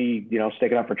that's just me,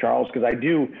 sticking up for Charles, because I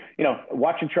do,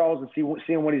 watching Charles and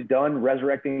seeing what he's done,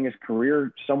 resurrecting his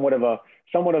career, somewhat of a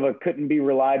couldn't be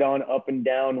relied on, up and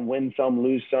down, win some,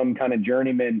 lose some kind of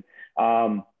journeyman,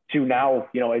 to now,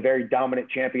 a very dominant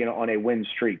champion on a win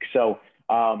streak. So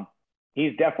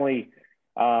he's definitely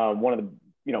one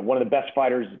of the best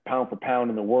fighters pound for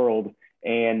pound in the world,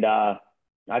 and I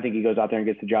think he goes out there and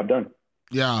gets the job done.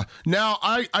 Yeah. Now,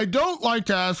 I don't like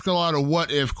to ask a lot of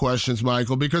what-if questions,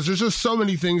 Michael, because there's just so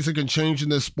many things that can change in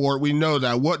this sport. We know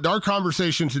that. What our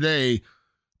conversation today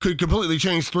could completely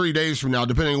change 3 days from now,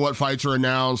 depending on what fights are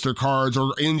announced or cards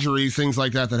or injuries, things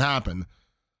like that happen.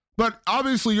 But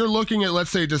obviously, you're looking at, let's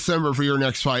say, December for your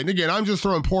next fight. And again, I'm just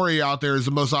throwing Poirier out there as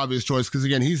the most obvious choice because,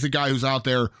 again, he's the guy who's out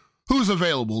there who's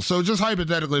available. So just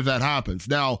hypothetically, if that happens.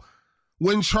 Now,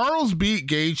 when Charles beat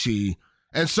Gaethje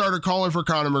and started calling for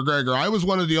Conor McGregor, I was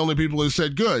one of the only people who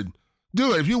said, good,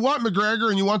 do it. If you want McGregor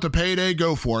and you want the payday,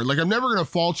 go for it. Like, I'm never going to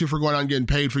fault you for going out and getting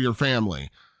paid for your family,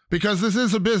 because this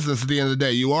is a business at the end of the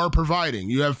day. You are providing.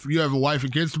 You have a wife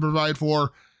and kids to provide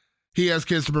for. He has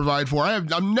kids to provide for.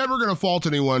 I'm never going to fault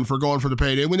anyone for going for the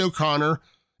payday. We know Conor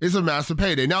is a massive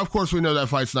payday. Now, of course, we know that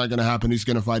fight's not going to happen. He's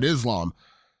going to fight Islam.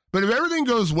 But if everything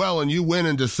goes well and you win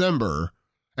in December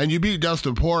and you beat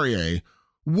Dustin Poirier,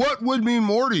 what would mean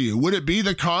more to you? Would it be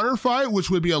the Conor fight, which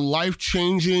would be a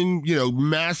life-changing,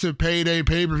 massive payday,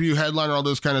 pay-per-view headliner, all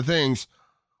those kind of things?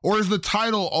 Or is the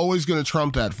title always going to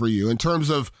trump that for you in terms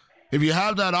of, if you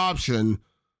have that option,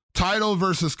 title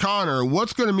versus Conor,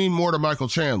 what's going to mean more to Michael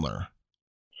Chandler?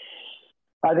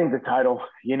 I think the title,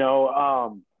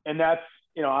 and that's,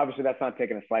 obviously that's not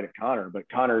taking a slight at Conor, but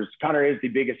Conor is the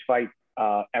biggest fight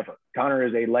ever. Conor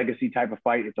is a legacy type of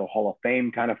fight. It's a Hall of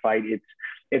Fame kind of fight.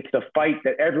 It's the fight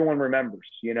that everyone remembers.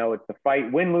 It's the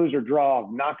fight, win, lose, or draw,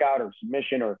 knockout or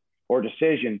submission or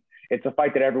decision. It's a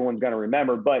fight that everyone's going to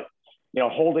remember. But,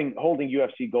 holding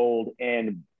UFC gold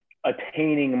and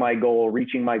attaining my goal,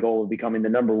 reaching my goal of becoming the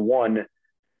number one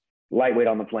lightweight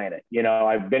on the planet. You know,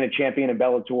 I've been a champion in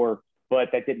Bellator, but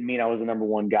that didn't mean I was the number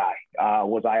one guy.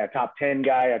 Was I a top 10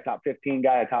 guy, a top 15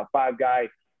 guy, a top 5 guy?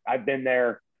 I've been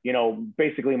there, you know,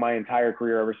 basically my entire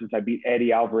career ever since I beat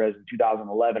Eddie Alvarez in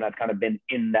 2011. I've kind of been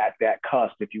in that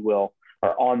cusp, if you will,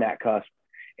 or on that cusp.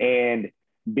 And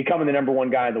becoming the number one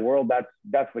guy in the world,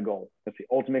 that's the goal. That's the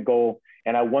ultimate goal.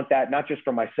 And I want that not just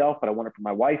for myself, but I want it for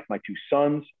my wife, my 2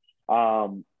 sons.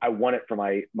 I want it for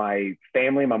my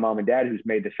family, my mom and dad, who's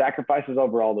made the sacrifices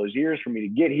over all those years for me to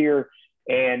get here.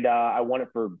 And I want it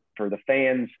for the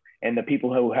fans and the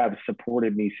people who have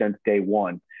supported me since day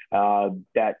one,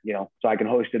 that, you know, so I can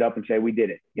host it up and say, we did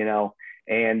it, you know,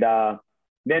 and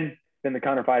then the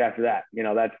Conor fight after that, you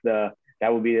know,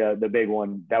 that would be the big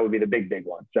one. That would be the big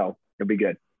one. So it'll be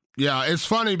good. Yeah. It's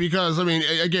funny because, I mean,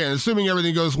 again, assuming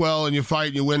everything goes well and you fight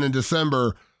and you win in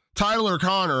December, title or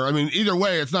Conor, I mean, either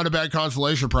way, it's not a bad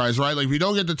consolation prize, right? Like if you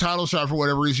don't get the title shot for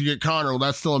whatever reason, you get Conor, well,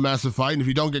 that's still a massive fight. And if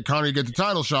you don't get Conor, you get the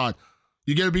title shot,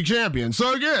 you get to be champion.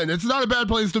 So again, it's not a bad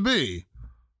place to be.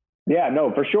 Yeah,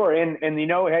 no, for sure. And you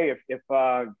know, hey, if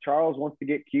Charles wants to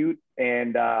get cute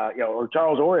and, you know, or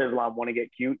Charles or Islam want to get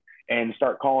cute and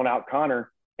start calling out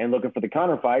Conor and looking for the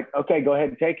Conor fight, okay, go ahead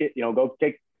and take it. You know, go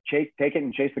take it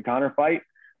and chase the Conor fight.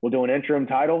 We'll do an interim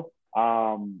title.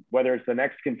 Whether it's the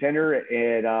next contender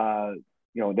at,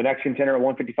 you know, the next contender at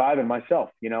 155 and myself,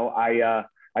 you know, I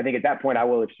think at that point I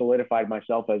will have solidified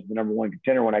myself as the number one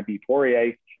contender when I beat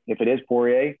Poirier, if it is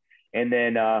Poirier. And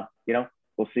then, you know,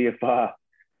 we'll see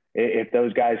if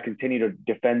those guys continue to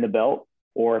defend the belt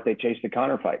or if they chase the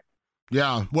Conor fight.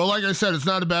 Yeah. Well, like I said, it's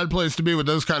not a bad place to be with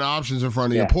those kind of options in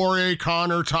front of you. Poirier,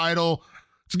 Conor, title.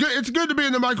 It's good to be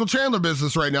in the Michael Chandler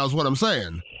business right now is what I'm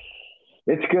saying.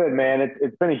 It's good, man.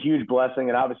 It's been a huge blessing.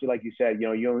 And obviously, like you said, you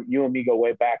know, you and me go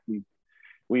way back.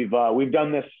 We've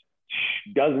done this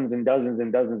dozens and dozens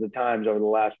and dozens of times over the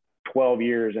last 12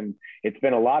 years. And it's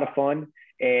been a lot of fun.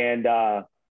 And,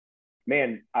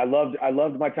 man, I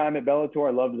loved my time at Bellator.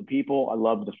 I loved the people. I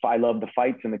loved the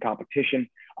fights and the competition.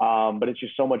 But it's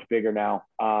just so much bigger now.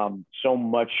 So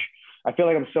much. I feel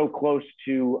like I'm so close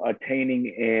to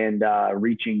attaining and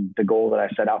reaching the goal that I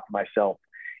set out for myself.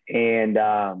 And,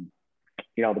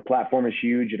 you know, the platform is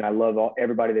huge, and I love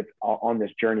everybody that's on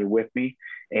this journey with me.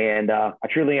 And I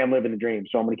truly am living the dream.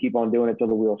 So I'm going to keep on doing it till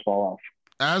the wheels fall off.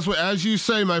 As you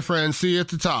say, my friend, see you at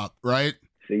the top, right?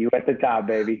 See you at the top,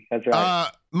 baby. That's right.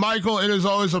 Michael, it is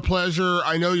always a pleasure.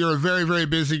 I know you're a very, very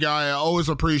busy guy. I always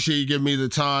appreciate you giving me the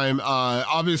time.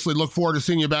 Obviously, look forward to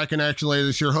seeing you back in action later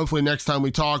this year. Hopefully next time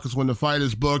we talk is when the fight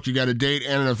is booked. You got a date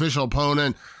and an official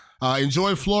opponent.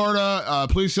 Enjoy Florida.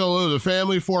 Please say hello to the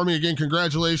family for me. Again,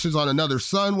 congratulations on another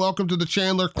son. Welcome to the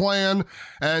Chandler clan.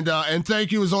 And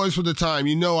thank you as always for the time.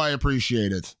 You know I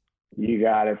appreciate it. You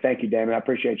got it. Thank you, Damon. I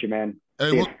appreciate you, man.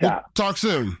 Hey, we'll talk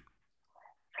soon.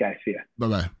 Okay, see ya.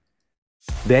 Bye-bye.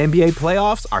 The NBA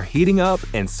playoffs are heating up,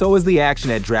 and so is the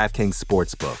action at DraftKings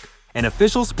Sportsbook, an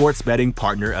official sports betting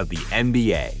partner of the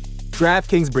NBA.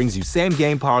 DraftKings brings you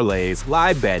same-game parlays,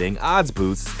 live betting, odds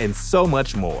boosts, and so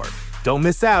much more. Don't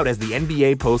miss out as the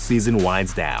NBA postseason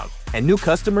winds down. And new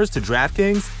customers to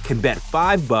DraftKings can bet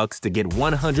 $5 to get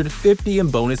 $150 in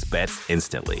bonus bets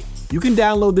instantly. You can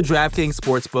download the DraftKings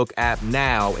Sportsbook app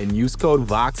now and use code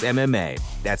VOXMMA.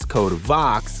 That's code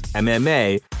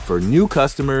VOXMMA for new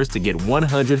customers to get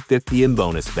 $150 in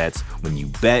bonus bets when you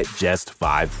bet just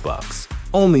 $5.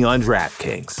 Only on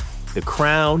DraftKings. The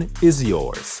crown is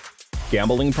yours.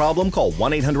 Gambling problem? Call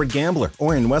 1-800-GAMBLER.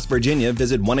 Or in West Virginia,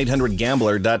 visit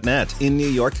 1-800-GAMBLER.net. In New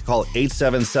York, call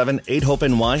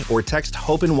 877-8-HOPE-NY or text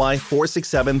HOPE-NY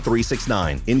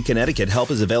 467-369. In Connecticut,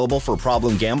 help is available for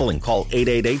problem gambling. Call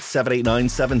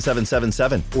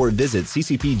 888-789-7777 or visit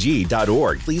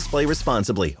ccpg.org. Please play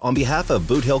responsibly. On behalf of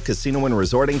Boot Hill Casino and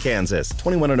Resort in Kansas,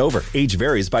 21 and over. Age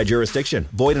varies by jurisdiction.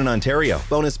 Void in Ontario.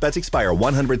 Bonus bets expire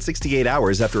 168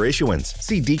 hours after issuance.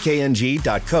 See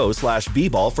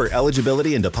dkng.co/bball for eligibility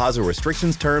and deposit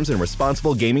restrictions, terms, and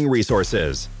responsible gaming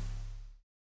resources.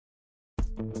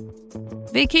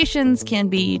 Vacations can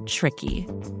be tricky.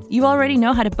 You already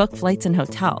know how to book flights and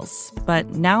hotels, but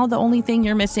now the only thing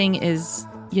you're missing is,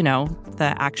 you know,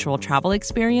 the actual travel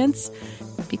experience.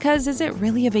 Because is it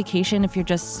really a vacation if you're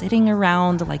just sitting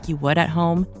around like you would at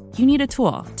home? You need a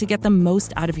tool to get the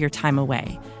most out of your time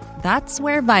away. That's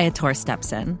where Viator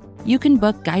steps in. You can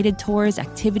book guided tours,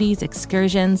 activities,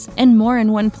 excursions, and more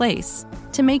in one place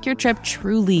to make your trip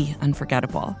truly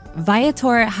unforgettable.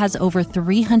 Viator has over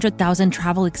 300,000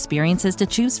 travel experiences to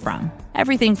choose from.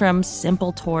 Everything from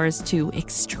simple tours to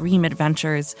extreme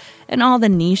adventures and all the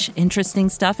niche, interesting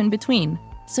stuff in between.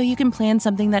 So you can plan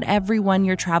something that everyone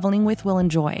you're traveling with will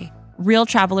enjoy. Real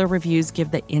Traveler reviews give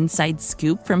the inside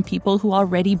scoop from people who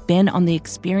already been on the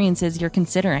experiences you're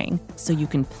considering, so you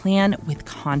can plan with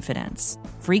confidence.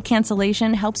 Free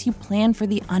cancellation helps you plan for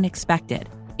the unexpected.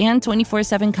 And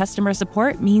 24/7 customer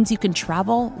support means you can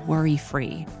travel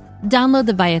worry-free. Download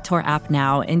the Viator app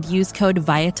now and use code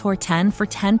Viator10 for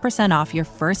 10% off your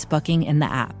first booking in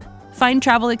the app. Find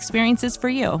travel experiences for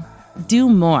you. Do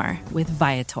more with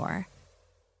Viator.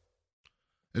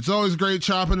 It's always great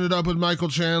chopping it up with Michael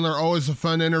Chandler. Always a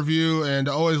fun interview, and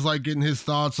always like getting his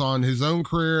thoughts on his own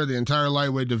career, the entire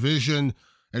lightweight division,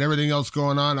 and everything else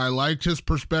going on. I liked his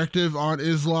perspective on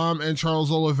Islam and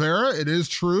Charles Oliveira. It is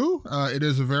true. It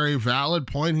is a very valid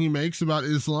point he makes about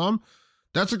Islam.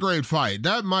 That's a great fight.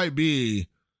 That might be,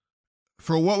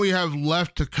 for what we have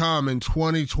left to come in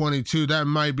 2022, that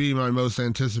might be my most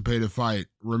anticipated fight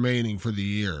remaining for the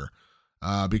year.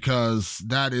 Because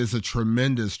that is a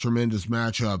tremendous, tremendous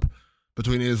matchup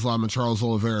between Islam and Charles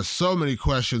Oliveira. So many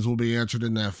questions will be answered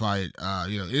in that fight.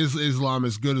 Is Islam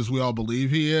as good as we all believe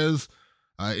he is?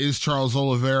 Is Charles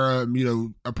Oliveira,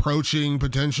 approaching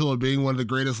potential of being one of the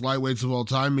greatest lightweights of all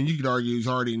time? I mean, you could argue he's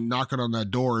already knocking on that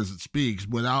door as it speaks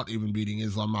without even beating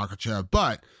Islam Makhachev.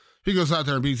 But if he goes out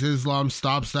there and beats Islam,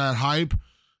 stops that hype,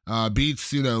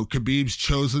 beats, Khabib's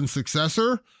chosen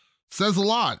successor, says a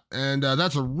lot, and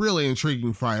that's a really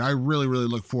intriguing fight. I really, really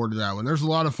look forward to that one. There's a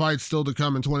lot of fights still to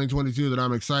come in 2022 that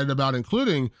I'm excited about,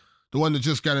 including the one that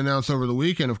just got announced over the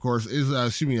weekend, of course, is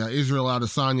Israel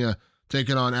Adesanya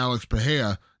taking on Alex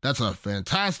Pereira. That's a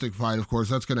fantastic fight, of course.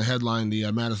 That's going to headline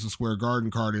the Madison Square Garden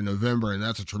card in November, and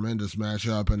that's a tremendous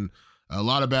matchup, and a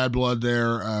lot of bad blood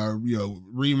there.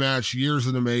 Rematch, years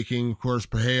in the making. Of course,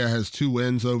 Pereira has 2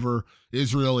 wins over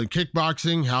Israel in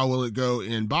kickboxing. How will it go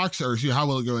in how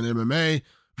will it go in MMA?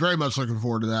 Very much looking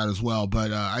forward to that as well.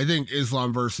 But I think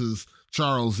Islam versus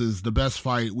Charles is the best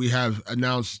fight we have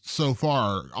announced so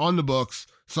far on the books,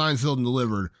 signed, sealed, and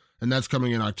delivered. And that's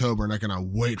coming in October, and I cannot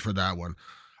wait for that one.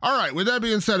 All right, with that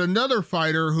being said, another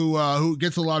fighter who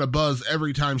gets a lot of buzz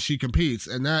every time she competes,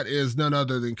 and that is none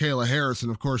other than Kayla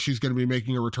Harrison. Of course, she's going to be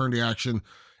making a return to action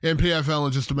in PFL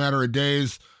in just a matter of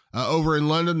days. Over in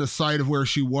London, the site of where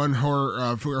she won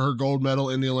her gold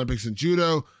medal in the Olympics in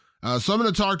judo. So I'm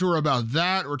going to talk to her about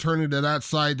that, returning to that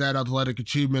site, that athletic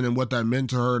achievement, and what that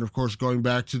meant to her, and of course going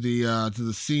back to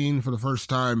the scene for the first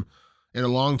time in a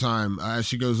long time as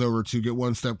she goes over to get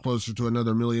one step closer to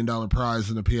another $1 million prize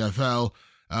in the PFL.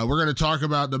 We're going to talk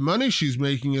about the money she's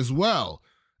making as well,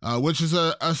 which is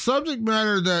a subject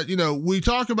matter that, we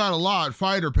talk about a lot,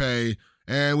 fighter pay,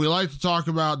 and we like to talk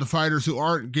about the fighters who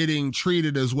aren't getting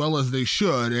treated as well as they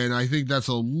should, and I think that's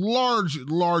a large,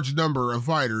 large number of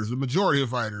fighters. The majority of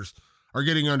fighters are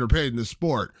getting underpaid in this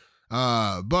sport.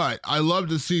 But I love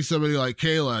to see somebody like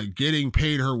Kayla getting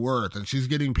paid her worth, and she's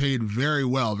getting paid very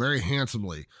well, very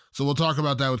handsomely. So we'll talk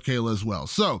about that with Kayla as well.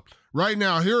 So right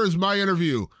now, here is my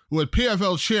interview with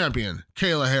PFL champion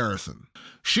Kayla Harrison.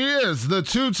 She is the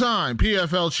 2-time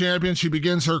PFL champion. She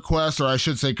begins her quest, or I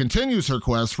should say continues her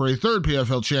quest, for a 3rd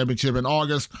PFL championship in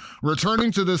August,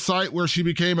 returning to this site where she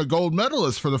became a gold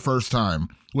medalist for the first time,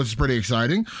 which is pretty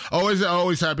exciting.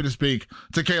 Always happy to speak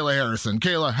to Kayla Harrison.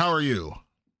 Kayla, how are you?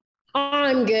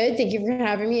 I'm good. Thank you for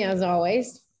having me, as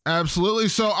always. Absolutely.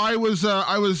 So I was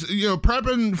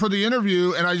prepping for the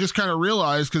interview, and I just kind of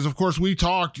realized, because of course we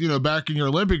talked, back in your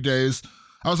Olympic days.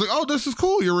 I was like, oh, this is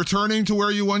cool. You're returning to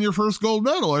where you won your first gold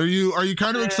medal. Are you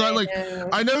kind of excited? Like,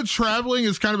 I know traveling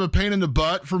is kind of a pain in the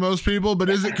butt for most people, but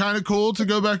is it kind of cool to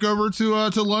go back over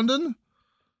to London?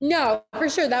 No, for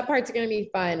sure. That part's going to be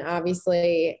fun.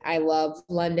 Obviously, I love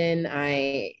London.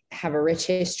 I have a rich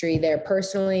history there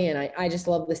personally, and I just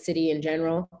love the city in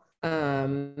general.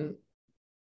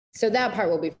 So that part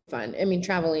will be fun. I mean,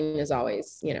 traveling is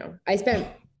always, I spent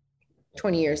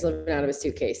 20 years living out of a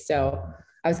suitcase. So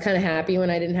I was kind of happy when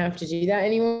I didn't have to do that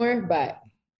anymore, but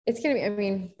it's going to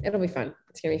be, it'll be fun.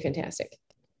 It's going to be fantastic.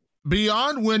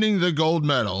 Beyond winning the gold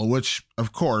medal, which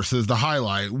of course is the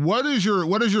highlight, what is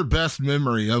your best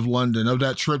memory of London, of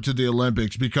that trip to the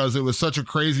Olympics? Because it was such a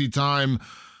crazy time.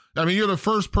 I mean, you're the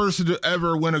first person to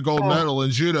ever win a gold medal in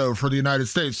judo for the United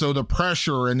States. So the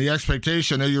pressure and the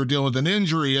expectation that you're dealing with an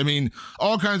injury, I mean,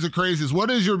 all kinds of crazies. What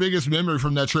is your biggest memory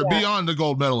from that trip, beyond the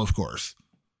gold medal, of course?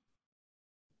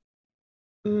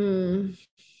 I mean,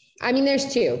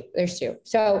 there's two.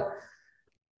 So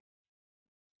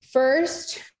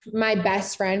first, my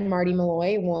best friend, Marty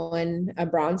Malloy, won a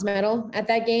bronze medal at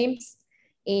that games,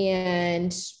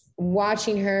 and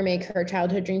watching her make her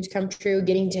childhood dreams come true,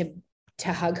 getting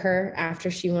to hug her after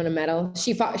she won a medal.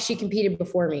 She competed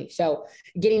before me. So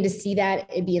getting to see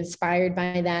that and be inspired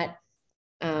by that.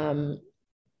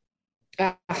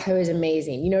 It was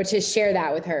amazing. To share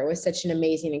that with her was such an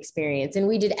amazing experience. And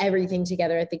we did everything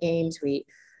together at the games.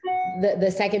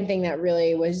 The second thing that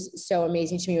really was so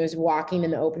amazing to me was walking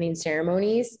in the opening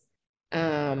ceremonies.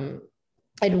 And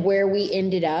where we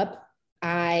ended up,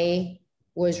 I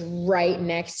was right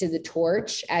next to the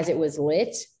torch as it was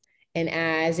lit and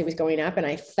as it was going up, and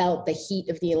I felt the heat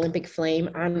of the Olympic flame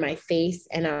on my face.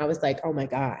 And I was like, oh my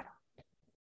God,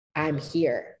 I'm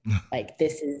here. Like,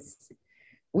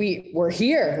 we're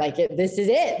here. Like, this is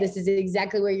it. This is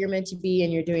exactly where you're meant to be.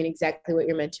 And you're doing exactly what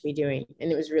you're meant to be doing. And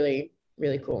it was really,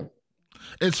 really cool.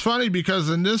 It's funny because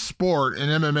in this sport, in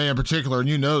MMA in particular, and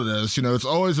this, it's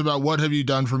always about what have you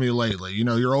done for me lately?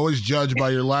 You're always judged by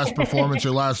your last performance,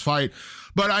 your last fight.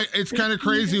 But it's kind of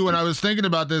crazy when I was thinking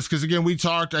about this, because again, we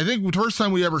talked, I think the first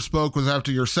time we ever spoke was after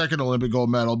your second Olympic gold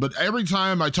medal. But every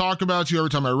time I talk about you, every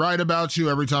time I write about you,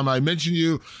 every time I mention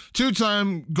you,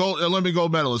 two-time Olympic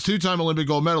gold medalist.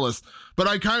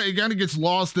 But it kind of gets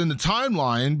lost in the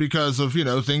timeline because of,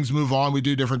 things move on. We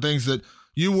do different things, that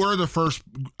you were the first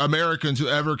American to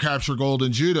ever capture gold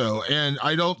in judo. And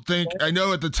I know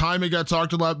at the time it got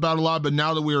talked about a lot, but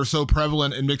now that we are so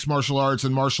prevalent in mixed martial arts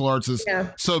and martial arts is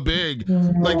so big,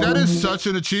 like that is such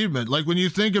an achievement. Like when you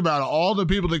think about it, all the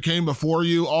people that came before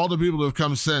you, all the people that have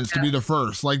come since to be the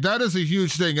first, like that is a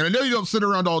huge thing. And I know you don't sit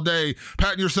around all day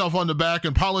patting yourself on the back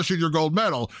and polishing your gold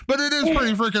medal, but it is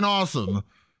pretty freaking awesome.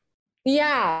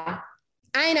 Yeah,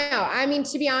 I know. I mean,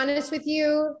 to be honest with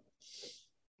you,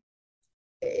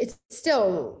 it's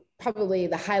still probably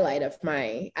the highlight of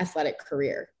my athletic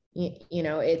career.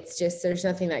 It's just, there's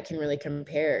nothing that can really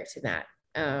compare to that.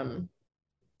 And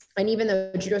even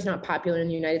though judo is not popular in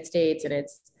the United States and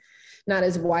it's not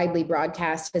as widely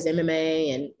broadcast as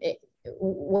MMA and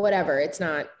whatever, it's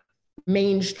not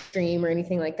mainstream or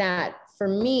anything like that. For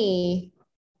me,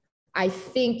 I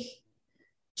think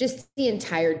just the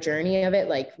entire journey of it,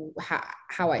 like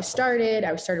how I started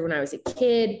when I was a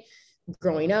kid,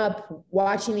 growing up,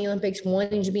 watching the Olympics,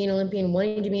 wanting to be an Olympian,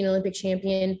 wanting to be an Olympic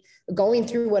champion, going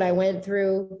through what I went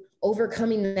through,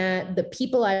 overcoming that, the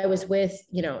people I was with,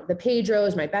 the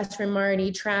Pedros, my best friend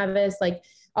Marty, Travis, like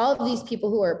all of these people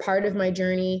who are part of my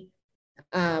journey.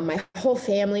 My whole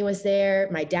family was there.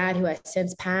 My dad, who has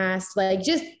since passed, like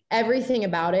just everything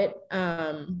about it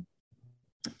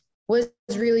was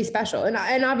really special.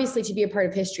 And obviously to be a part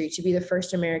of history, to be the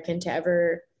first American to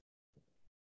ever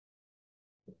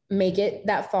make it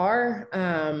that far,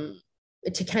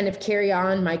 to kind of carry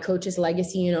on my coach's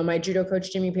legacy. My judo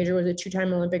coach, Jimmy Pedro, was a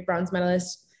 2-time Olympic bronze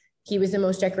medalist. He was the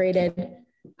most decorated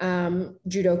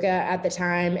judoka at the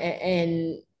time.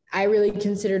 And I really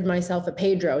considered myself a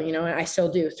Pedro, and I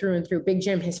still do, through and through. Big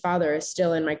Jim, his father, is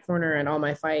still in my corner at all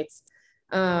my fights.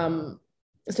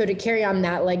 So to carry on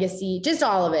that legacy, just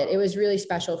all of it, it was really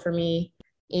special for me,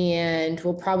 and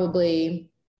will probably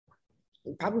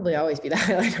always be the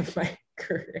highlight of my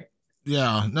career.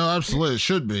 Yeah, no, absolutely. It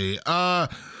should be.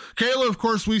 Kayla, of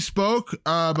course, we spoke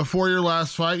before your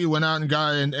last fight. You went out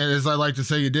and as I like to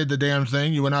say, you did the damn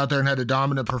thing. You went out there and had a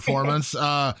dominant performance.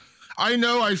 I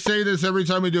know I say this every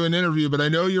time we do an interview, but I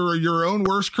know you're your own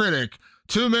worst critic.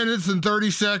 2 minutes and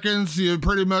 30 seconds. You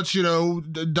pretty much,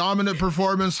 dominant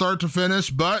performance start to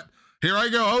finish. But here I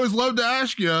go. I always love to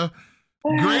ask you,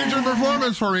 grade your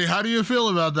performance for me. How do you feel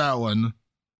about that one?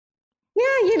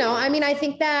 Yeah, I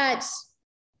think that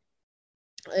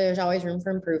there's always room for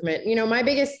improvement. My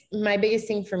biggest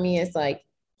thing for me is like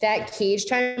that cage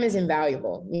time is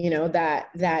invaluable.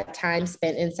 That time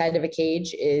spent inside of a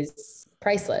cage is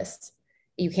priceless.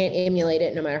 You can't emulate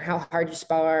it no matter how hard you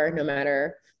spar, no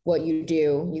matter what you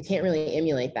do. You can't really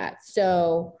emulate that.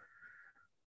 So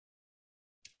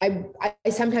I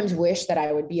sometimes wish that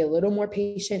I would be a little more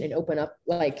patient and open up,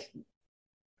 like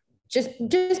just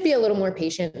be a little more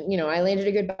patient. I landed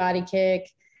a good body kick.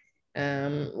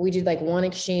 We did like one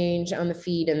exchange on the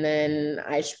feet and then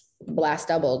I blast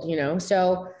doubled,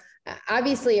 so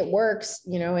obviously it works,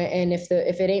 and if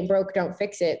it ain't broke, don't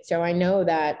fix it. So I know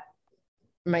that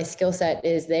my skill set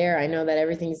is there. I know that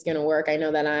everything's going to work. I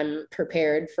know that I'm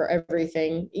prepared for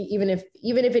everything. Even if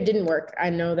it didn't work, I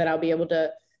know that I'll be able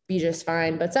to be just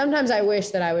fine. But sometimes I wish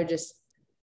that I would just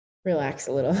relax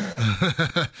a little.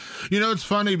 It's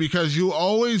funny because you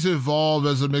always evolve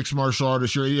as a mixed martial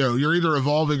artist. You're either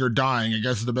evolving or dying, I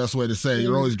guess is the best way to say it.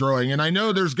 You're always growing. And I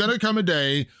know there's going to come a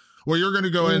day where you're going to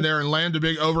go in there and land a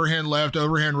big overhand left,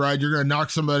 overhand right. You're going to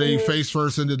knock somebody face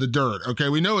first into the dirt. Okay.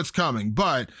 We know it's coming,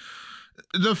 but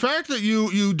The fact that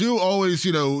you do always,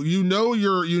 you know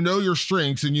your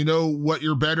strengths and you know what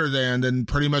you're better than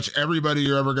pretty much everybody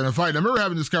you're ever going to fight. I remember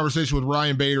having this conversation with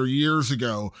Ryan Bader years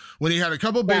ago when he had a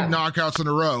couple big knockouts in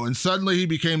a row, and suddenly he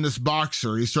became this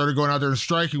boxer. He started going out there and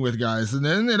striking with guys, and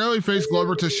then he faced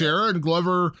Glover Teixeira, and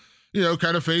Glover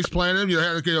kind of face planted him.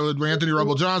 Had Anthony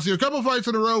Rumble Johnson, a couple fights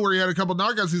in a row where he had a couple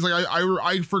knockouts. He's like,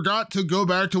 I forgot to go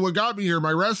back to what got me here,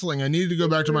 my wrestling. I needed to go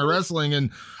back to my wrestling,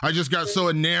 and I just got so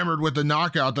enamored with the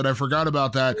knockout that I forgot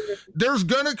about that. There's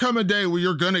gonna come a day where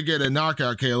you're gonna get a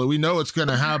knockout, Kayla. We know it's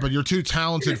gonna happen. You're too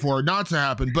talented for it not to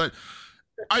happen, but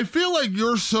I feel like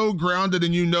you're so grounded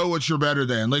and you know what you're better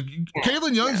than. Like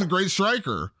Caitlin Young's a great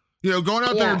striker. Going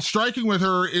out there and striking with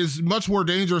her is much more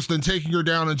dangerous than taking her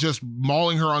down and just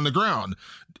mauling her on the ground.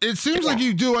 It seems like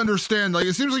you do understand. Like,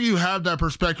 it seems like you have that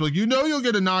perspective. Like, you'll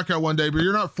get a knockout one day, but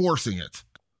you're not forcing it.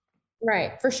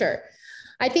 Right, for sure.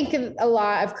 I think a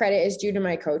lot of credit is due to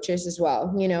my coaches as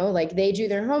well. Like they do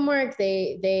their homework.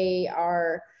 They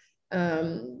are,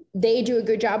 they do a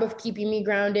good job of keeping me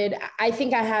grounded. I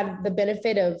think I had the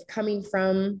benefit of coming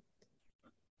from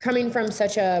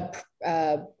such a,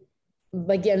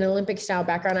 like an Olympic style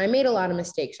background. I made a lot of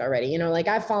mistakes already, like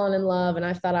I've fallen in love and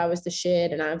I thought I was the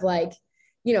shit, and I've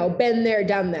been there,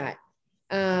 done that.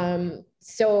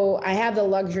 So I have the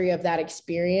luxury of that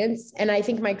experience. And I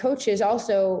think my coaches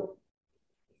also,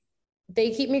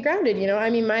 they keep me grounded.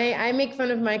 I make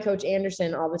fun of my coach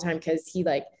Anderson all the time, because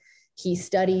he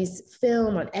studies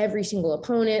film on every single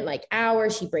opponent, like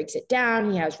hours. He breaks it down.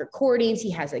 He has recordings.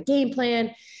 He has a game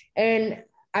plan. And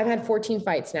I've had 14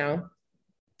 fights now.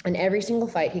 And every single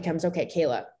fight, he comes, okay,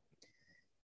 Kayla,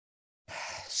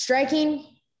 striking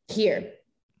here.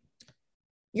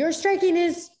 Your striking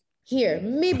is here,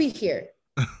 maybe here.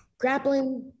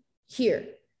 Grappling here.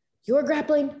 Your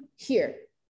grappling here.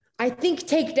 I think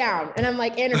takedown. And I'm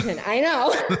like, Anderson, I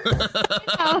know.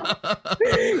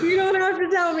 You don't have to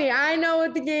tell me. I know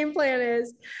what the game plan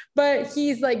is. But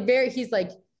he's like,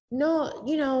 no,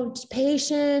 just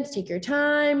patience, take your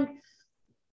time.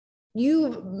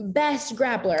 You best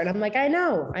grappler. And I'm like, I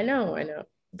know.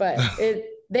 But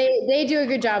they do a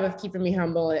good job of keeping me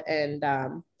humble. And,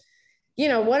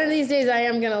 one of these days I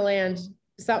am going to land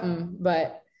something,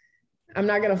 but I'm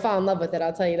not going to fall in love with it.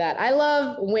 I'll tell you that. I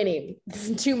love winning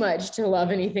too much to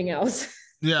love anything else.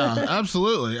 Yeah,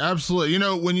 absolutely. Absolutely.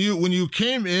 When you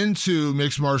came into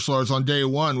mixed martial arts on day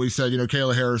one, we said,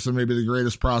 Kayla Harrison may be the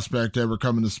greatest prospect to ever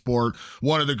come in the sport,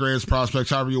 one of the greatest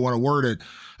prospects, however you want to word it.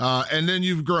 And then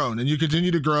you've grown and you continue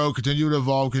to grow, continue to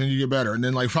evolve, continue to get better. And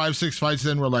then 5-6 fights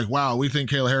in, we're like, wow, we think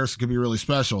Kayla Harrison could be really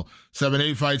special.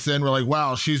 7-8 fights in, we're like,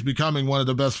 wow, she's becoming one of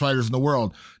the best fighters in the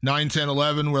world. 9, 10,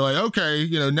 11, we're like, okay,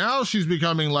 now she's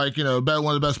becoming one of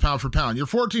the best pound for pound. You're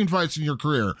 14 fights in your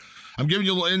career. I'm giving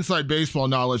you a little inside baseball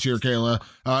knowledge here, Kayla.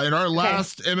 In our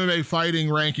last MMA fighting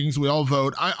rankings, we all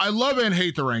vote. I love and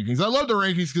hate the rankings. I love the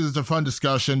rankings because it's a fun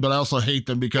discussion, but I also hate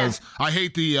them because I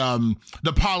hate the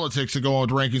politics that go on with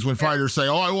rankings when fighters say,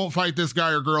 oh, I won't fight this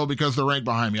guy or girl because they're ranked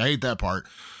behind me. I hate that part.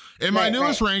 In my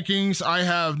newest rankings, I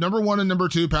have number 1 and number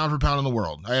 2 pound for pound in the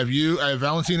world. I have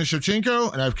Valentina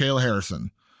Shevchenko, and I have Kayla Harrison.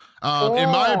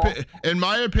 In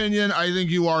my opinion, I think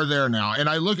you are there now. And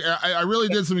I really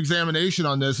did some examination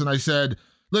on this, and I said,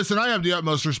 listen, I have the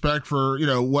utmost respect for,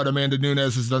 what Amanda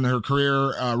Nunes has done in her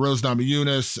career, Rose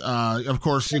Namajunas, of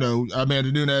course,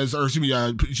 Amanda Nunes,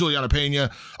 Juliana Pena,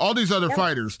 all these other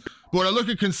fighters. But when I look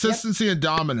at consistency and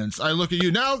dominance, I look at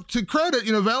you. Now, to credit,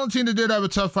 Valentina did have a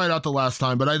tough fight out the last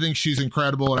time, but I think she's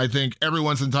incredible, and I think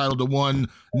everyone's entitled to one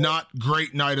not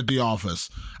great night at the office.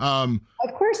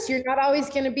 Of course, you're not always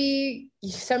going to be –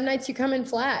 some nights you come in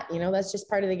flat. That's just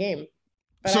part of the game.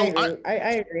 But so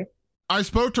I agree. I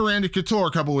spoke to Randy Couture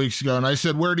a couple weeks ago, and I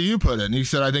said, where do you put it? And he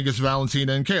said, I think it's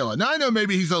Valentina and Kayla. Now, I know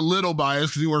maybe he's a little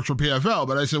biased because he works for PFL,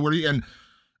 but I said, where do you – and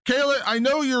Kayla, I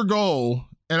know your goal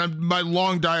 – and my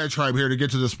long diatribe here to get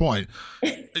to this point.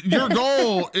 Your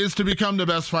goal is to become the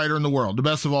best fighter in the world, the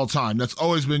best of all time. That's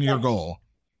always been your goal.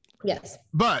 Yes.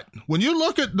 But when you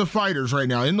look at the fighters right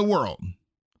now in the world,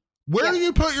 where do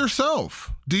you put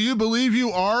yourself? Do you believe you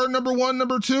are number 1,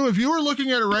 number 2? If you were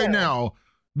looking at it right now,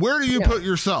 where do you put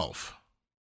yourself?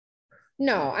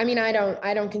 No, I mean, I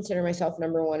don't consider myself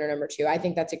number 1 or number 2. I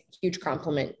think that's a huge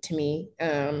compliment to me.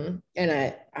 And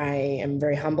I am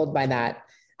very humbled by that.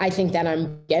 I think that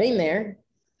I'm getting there.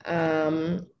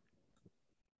 But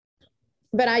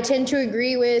I tend to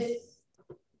agree with,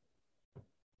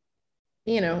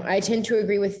 the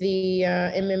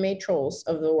MMA trolls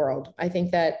of the world. I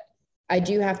think that I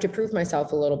do have to prove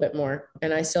myself a little bit more,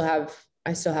 and I still have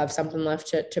something left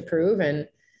to prove. And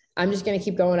I'm just going to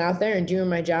keep going out there and doing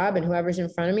my job, and whoever's in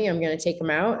front of me, I'm going to take them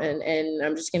out, and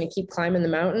I'm just going to keep climbing the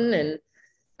mountain.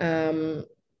 And,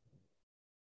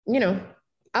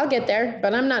 I'll get there,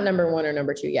 but I'm not number one or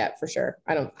number two yet, for sure.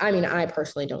 I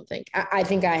personally don't think. I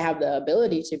think I have the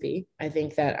ability to be. I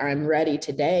think that I'm ready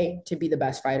today to be the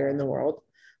best fighter in the world,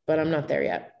 but I'm not there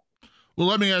yet. Well,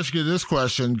 let me ask you this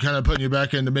question, kind of putting you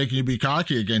back into making you be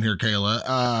cocky again here,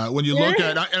 Kayla. When you look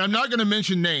at, and I'm not going to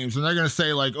mention names, I'm not going to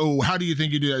say like, oh, how do you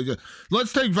think you do that?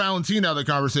 Let's take Valentina out of the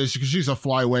conversation because she's a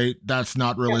flyweight. That's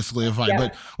not realistically a fight. Yeah.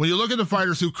 But when you look at the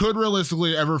fighters who could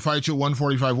realistically ever fight you at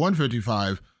 145,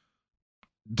 155,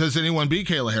 does anyone beat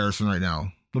Kayla Harrison right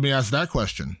now? Let me ask that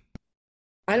question.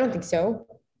 I don't think so.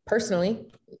 Personally,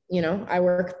 I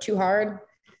work too hard.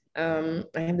 I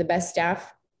have the best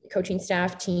staff, coaching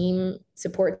staff, team,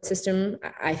 support system.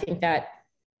 I think that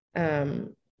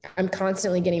I'm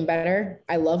constantly getting better.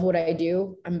 I love what I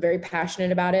do. I'm very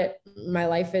passionate about it. My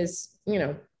life is,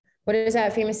 what is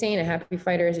that famous saying? A happy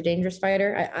fighter is a dangerous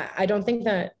fighter. I don't think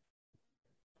that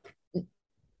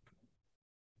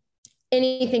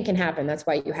anything can happen. That's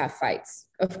why you have fights.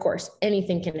 Of course,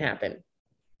 anything can happen.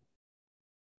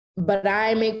 But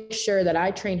I make sure that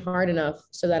I train hard enough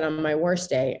so that on my worst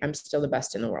day, I'm still the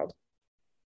best in the world.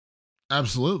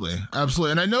 Absolutely.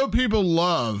 Absolutely. And I know people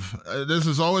love, this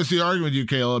is always the argument with you,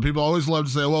 Kayla. People always love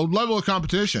to say, well, level of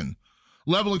competition.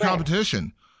 Let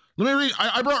me read,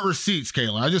 I brought receipts,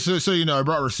 Kayla. I just, so you know, I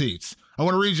brought receipts. I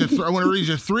want to read you, I want to read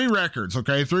you 3 records.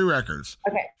 Okay. 3 records.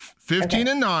 Okay.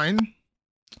 15-9,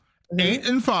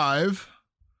 8-5,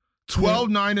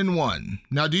 12-9-1.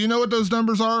 Now, do you know what those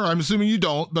numbers are? I'm assuming you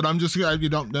don't, but I'm just, you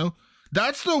don't know.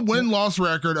 That's the win-loss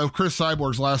record of Chris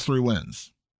Cyborg's last 3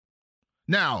 wins.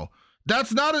 Now,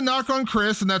 that's not a knock on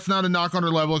Chris, and that's not a knock on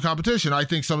her level of competition. I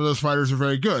think some of those fighters are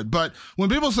very good. But when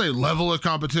people say level of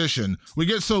competition, we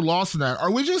get so lost in that.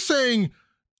 Are we just saying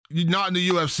not in the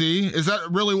UFC? Is that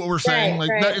really what we're saying?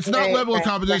 It's not level of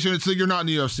competition. It's that you're not in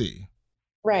the UFC.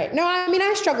 Right. No, I mean,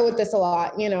 I struggle with this a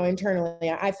lot, internally.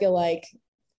 I feel like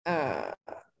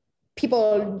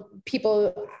people,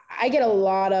 I get a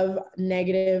lot of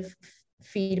negative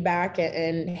feedback,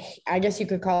 and I guess you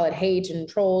could call it hate and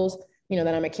trolls,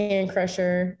 that I'm a can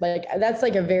crusher. Like, that's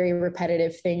like a very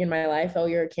repetitive thing in my life. Oh,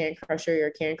 you're a can crusher, you're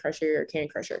a can crusher, you're a can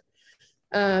crusher.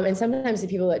 And sometimes the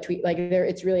people that tweet,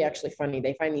 it's really actually funny.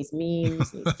 They find these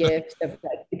memes, these gifs of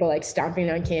people like stomping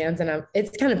on cans, and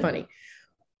it's kind of funny.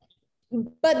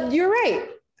 But you're right.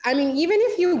 I mean, even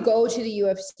if you go to the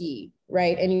UFC,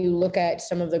 right, and you look at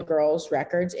some of the girls'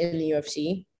 records in the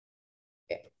UFC,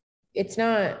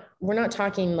 we're not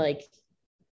talking like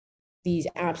these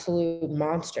absolute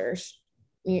monsters.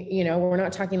 We're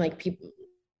not talking like people.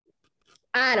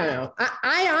 I don't know.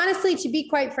 I honestly, to be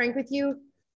quite frank with you,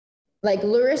 like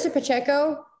Larissa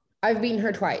Pacheco, I've beaten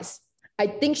her twice. I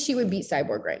think she would beat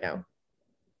Cyborg right now.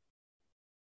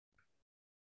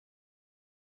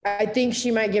 I think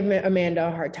she might give Amanda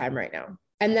a hard time right now.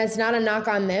 And that's not a knock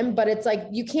on them, but it's like,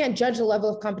 you can't judge the level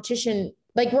of competition.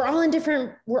 Like, we're all in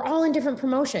different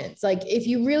promotions. Like, if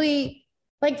you really,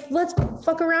 let's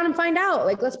fuck around and find out.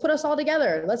 Like, let's put us all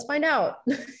together. Let's find out.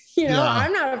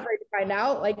 I'm not afraid to find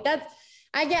out. Like,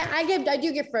 I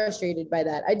do get frustrated by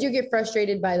that. I do get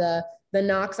frustrated by the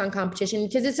knocks on competition,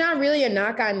 because it's not really a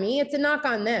knock on me. It's a knock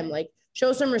on them. Like,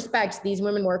 show some respect. These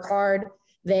women work hard.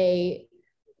 They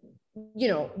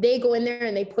go in there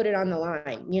and they put it on the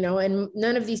line, and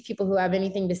none of these people who have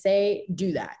anything to say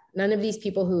do that. None of these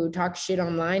people who talk shit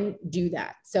online do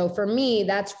that. So for me,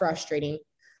 that's frustrating,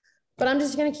 but I'm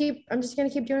just going to keep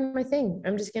doing my thing.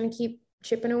 I'm just going to keep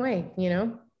chipping away,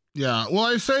 Yeah. Well,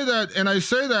 I say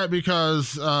that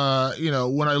because,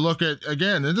 when I look at,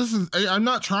 again, and I'm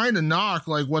not trying to knock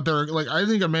what they're like. I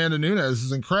think Amanda Nunes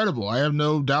is incredible. I have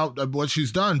no doubt of what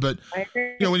she's done, but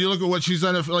when you look at what she's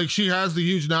done, she has the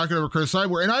huge knockout over Chris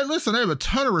Cyborg, and I have a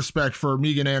ton of respect for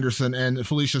Megan Anderson and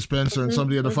Felicia Spencer and some of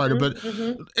the other fighters, but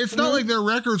it's not like their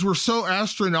records were so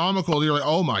astronomical. You're like,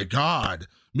 oh my God,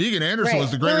 Megan Anderson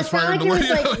was the greatest fighter in the world.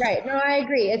 Right. No, I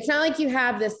agree. It's not like you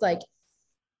have this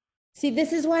see,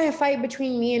 this is why a fight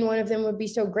between me and one of them would be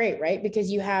so great, right? Because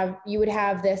you would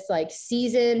have this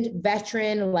seasoned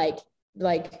veteran,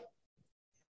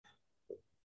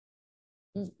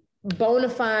 bona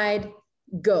fide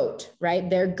GOAT, right?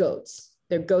 They're goats.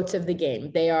 They're goats of the game.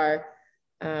 They are,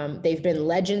 they've been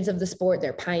legends of the sport.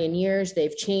 They're pioneers.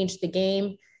 They've changed the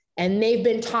game, and they've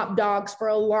been top dogs for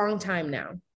a long time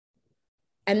now.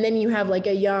 And then you have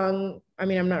a young,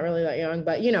 I'm not really that young,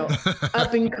 but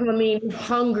up and coming,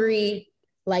 hungry.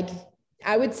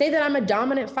 I would say that I'm a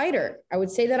dominant fighter. I would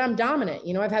say that I'm dominant.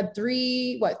 I've had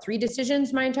three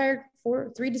decisions I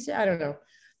don't know.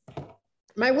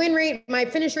 my win rate, my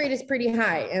finish rate is pretty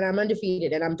high, and I'm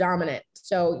undefeated and I'm dominant.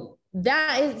 So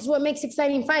that is what makes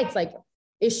exciting fights. Like,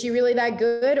 is she really that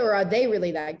good, or are they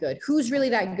really that good? Who's really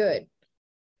that good?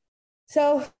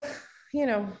 So, you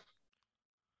know,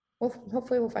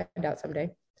 hopefully we'll find out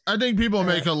someday. I think people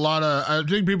make a lot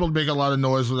of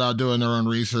noise without doing their own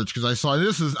research. Because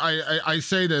I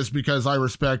say this because I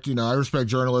respect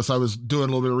journalists. I was doing a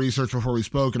little bit of research before we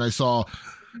spoke, and I saw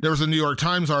there was a New York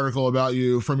Times article about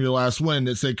you from your last win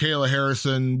that said Kayla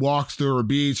Harrison walks through her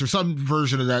beats, or some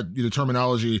version of that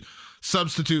terminology,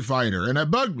 substitute fighter. And that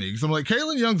bugged me because I'm like,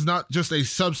 Kaylin Young's not just a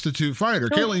substitute fighter.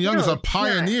 Kaylin Young is a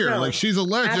pioneer. Like, she's a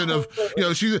legend.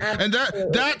 Absolutely. And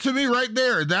that to me right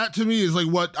there, that to me is like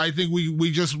what I think we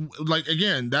just, like,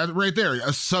 again, that right there,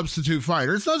 a substitute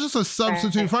fighter. It's not just a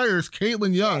substitute fighter. It's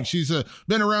Kaylin Young. She's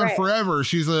been around forever.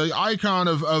 She's an icon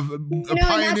of a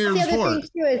pioneer of sport. The other thing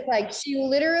too is, like, she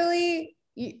literally,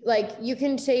 like, you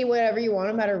can say whatever you want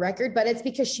about her record, but it's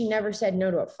because she never said no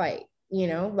to a fight. You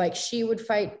know, like, she would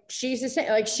fight. She's a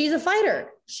fighter.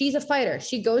 She's a fighter.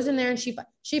 She goes in there and she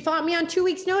fought me on 2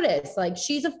 weeks notice. Like,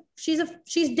 she's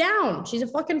down. She's a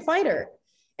fucking fighter.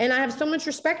 And I have so much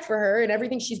respect for her and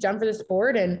everything she's done for the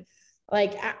sport. And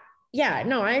like, I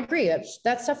agree.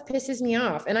 That stuff pisses me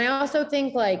off. And I also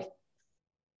think, like,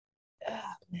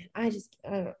 I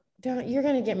don't, you're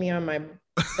going to get me on my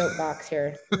soapbox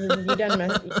here. You done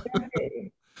messing.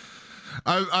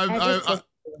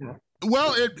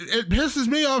 Well, it pisses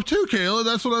me off too, Kayla.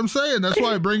 That's what I'm saying. That's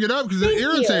why I bring it up, because it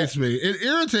irritates me. It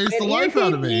irritates the life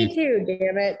out of me. Me too,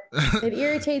 damn it. It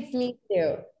irritates me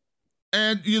too.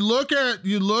 And you look at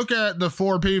the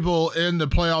four people in the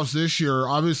playoffs this year.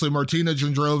 Obviously, Martina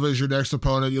Jindrova is your next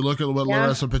opponent. You look at what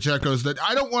Larissa Pacheco's. That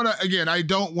I don't want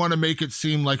to make it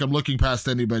seem like I'm looking past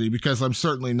anybody, because I'm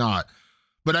certainly not.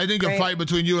 But I think a fight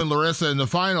between you and Larissa in the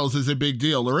finals is a big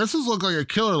deal. Larissa's looked like a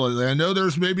killer lately. I know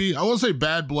there's maybe, I won't say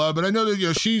bad blood, but I know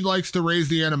that she likes to raise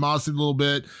the animosity a little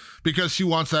bit because she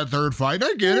wants that third fight.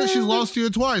 I get it. She's lost to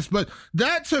you twice. But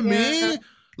that to me,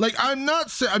 like, I'm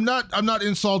not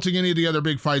insulting any of the other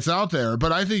big fights out there,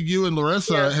 but I think you and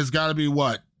Larissa has got to be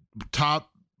top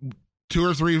 2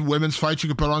 or 3 women's fights you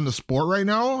could put on the sport right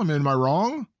now. I mean, am I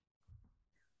wrong?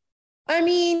 I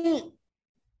mean,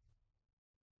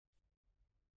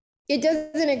 it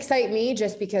doesn't excite me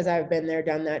just because I've been there,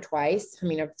 done that twice. I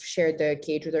mean, I've shared the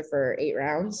cage with her for 8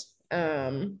 rounds.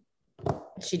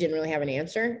 She didn't really have an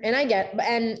answer, and I get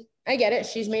it.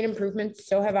 She's made improvements.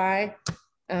 So have I.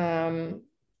 And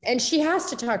she has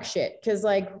to talk shit, because,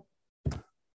 like,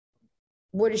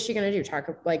 what is she going to do?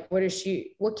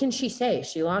 What can she say?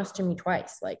 She lost to me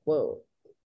twice. Like, whoa,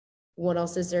 what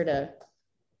else is there to,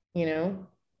 I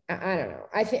don't know.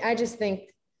 I just think,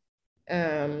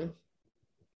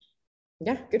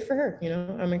 yeah, good for her.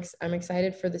 I'm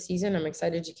excited for the season. I'm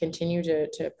excited to continue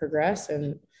to progress.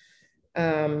 And,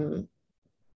 like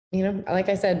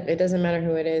I said, it doesn't matter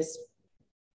who it is.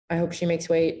 I hope she makes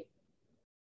weight.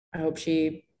 I hope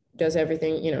she does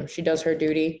everything, she does her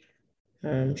duty,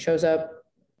 shows up.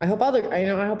 I hope all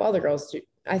the girls do.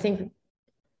 I think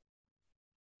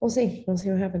we'll see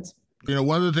what happens.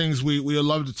 One of the things we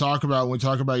love to talk about when we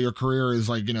talk about your career is,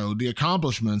 like, the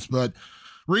accomplishments, but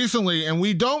recently, and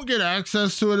we don't get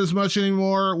access to it as much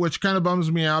anymore, which kind of bums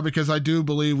me out, because I do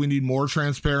believe we need more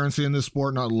transparency in this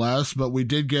sport, not less, but we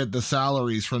did get the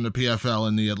salaries from the PFL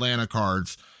and the Atlanta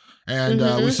cards. And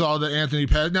we saw that Anthony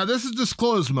Pettis. Now, this is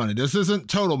disclosed money. This isn't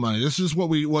total money. This is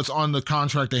what's on the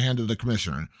contract they handed the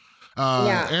commissioner.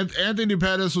 Anthony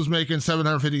Pettis was making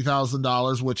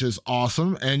 $750,000, which is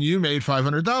awesome, and you made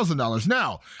 $500,000.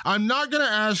 Now, I'm not going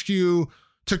to ask you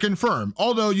to confirm,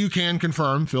 although you can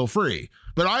confirm, feel free.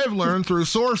 But I have learned through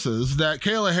sources that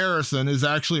Kayla Harrison is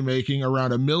actually making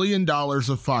around $1 million a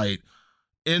fight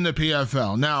in the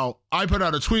PFL. Now, I put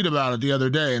out a tweet about it the other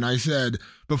day, and I said,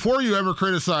 before you ever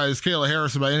criticize Kayla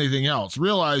Harrison about anything else,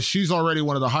 realize she's already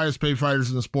one of the highest paid fighters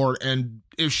in the sport. And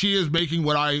if she is making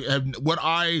what I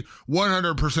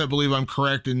 100% believe I'm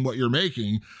correct in what you're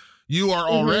making, you are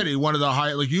already one of the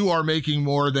high, like, you are making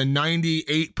more than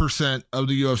 98% of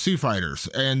the UFC fighters.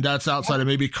 And that's outside of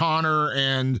maybe Connor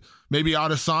and maybe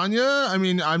Adesanya. I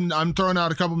mean, I'm throwing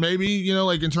out a couple, maybe,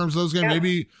 like, in terms of those guys,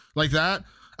 maybe like that.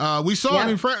 We saw, I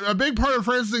mean, a big part of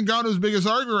Francis Ngannou's biggest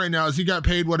argument right now is he got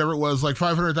paid whatever it was, like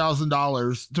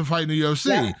 $500,000 to fight in the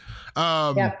UFC.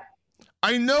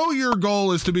 I know your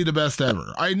goal is to be the best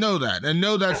ever. I know that, and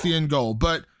know that's the end goal.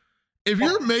 But if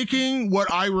you're making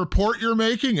what I report you're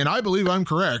making, and I believe I'm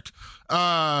correct,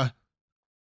 how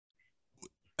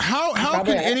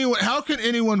can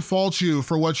anyone fault you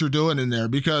for what you're doing in there?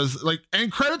 Because, like,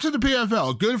 and credit to the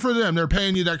PFL, good for them. They're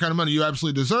paying you that kind of money. You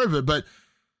absolutely deserve it. But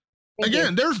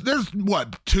Again, there's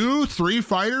what, 2-3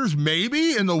 fighters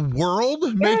maybe in the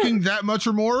world making that much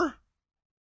or more?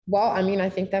 Well, I mean, I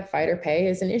think that fighter pay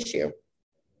is an issue.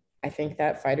 I think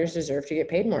that fighters deserve to get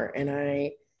paid more. And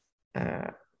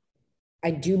I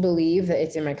do believe that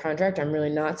it's in my contract. I'm really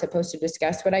not supposed to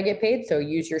discuss what I get paid. So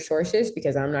use your sources,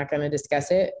 because I'm not going to discuss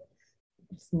it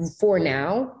for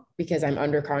now because I'm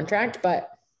under contract. But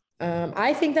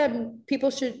I think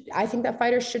that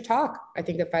fighters should talk. I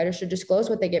think that fighters should disclose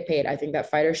what they get paid. I think that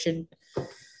fighters should,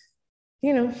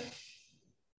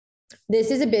 this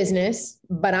is a business,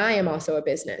 but I am also a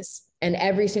business, and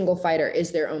every single fighter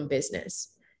is their own business.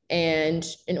 And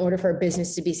in order for a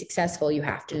business to be successful, you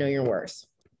have to know your worth.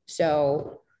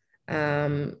 So,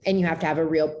 and you have to have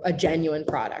a genuine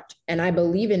product. And I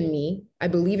believe in me. I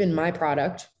believe in my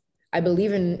product. I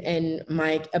believe in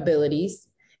my abilities.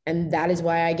 And that is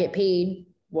why I get paid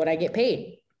what I get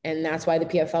paid. And that's why the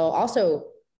PFL also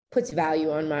puts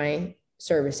value on my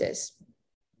services,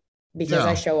 because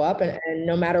I show up and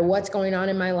no matter what's going on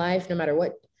in my life, no matter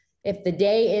what, if the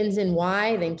day ends in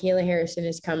Y, then Kayla Harrison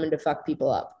is coming to fuck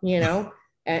people up,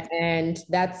 and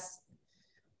that's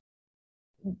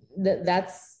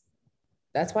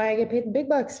why I get paid the big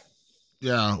bucks.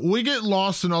 Yeah, we get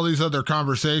lost in all these other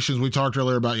conversations. We talked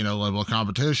earlier about, level of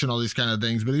competition, all these kind of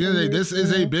things. But at the end of the day, this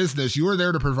is a business. You are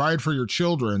there to provide for your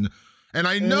children. And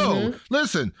I know,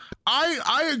 listen,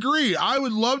 I agree. I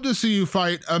would love to see you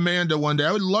fight Amanda one day.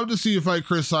 I would love to see you fight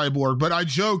Chris Cyborg. But I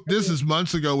joked, this is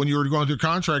months ago when you were going through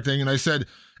contracting, and I said,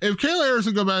 if Kayla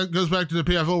Harrison goes back to the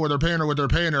PFL where they're paying her what they're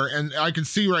paying her, and I can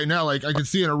see right now, I can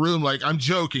see in a room, I'm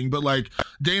joking, but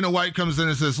Dana White comes in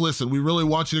and says, listen, we really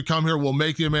want you to come here. We'll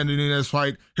make the Amanda Nunes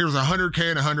fight. Here's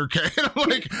 $100K and $100K. And I'm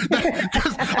like,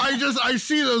 because I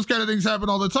see those kind of things happen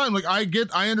all the time.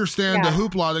 I understand the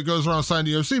hoopla that goes around inside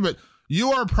the UFC, but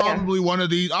you are probably one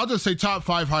of the, I'll just say top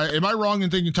 5 high. Am I wrong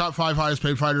in thinking top 5 highest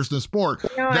paid fighters in the sport?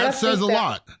 No, that says a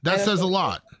lot. That says a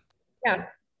lot. Yeah.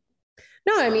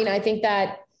 No, I mean, I think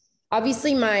that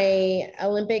obviously my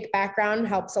Olympic background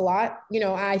helps a lot.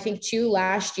 I think too,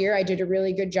 last year I did a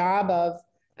really good job of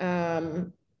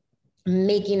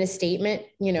making a statement,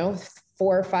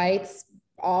 4 fights,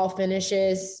 all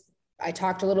finishes. I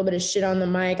talked a little bit of shit on the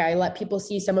mic. I let people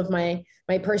see some of my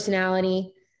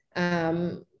personality.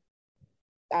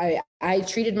 I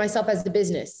treated myself as the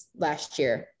business last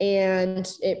year, and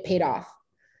it paid off.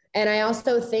 And I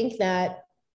also think that,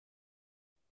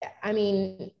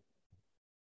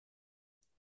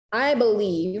 I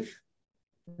believe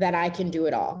that I can do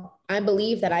it all. I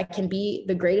believe that I can be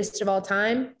the greatest of all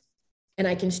time, and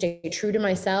I can stay true to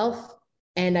myself,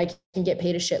 and I can get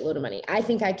paid a shitload of money. I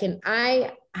think I can.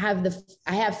 I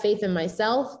have faith in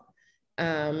myself,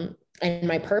 and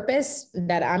my purpose,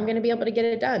 that I'm going to be able to get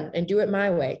it done and do it my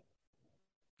way.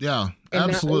 Yeah, and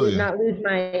absolutely. Not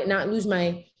lose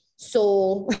my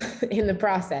soul in the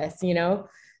process,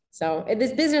 So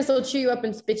this business will chew you up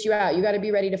and spit you out. You got to be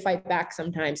ready to fight back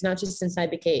sometimes, not just inside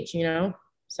the cage,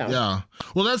 So yeah,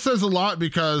 well, that says a lot,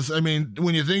 because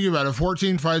when you think about it,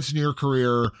 14 fights in your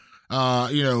career,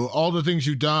 all the things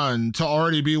you've done to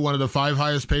already be one of the 5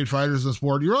 highest paid fighters in the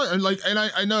sport. You really and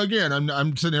I know, again,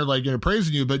 I'm sitting here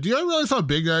praising you, but do you realize how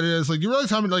big that is? You realize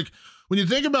how many when you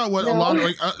think about what a lot of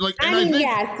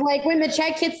yes, when the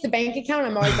check hits the bank account,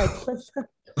 I'm always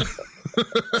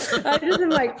I just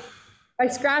am I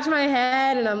scratch my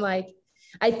head, and I'm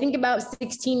I think about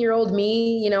 16-year-old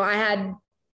me. I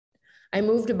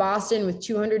moved to Boston with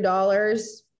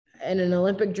 $200 and an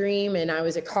Olympic dream, and I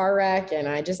was a car wreck, and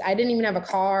I didn't even have a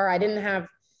car. I didn't have,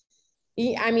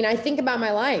 I think about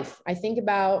my life. I think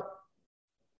about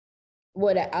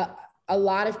what a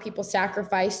lot of people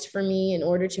sacrificed for me in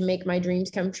order to make my dreams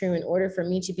come true, in order for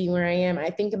me to be where I am. I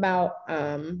think about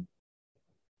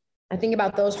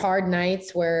those hard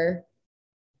nights where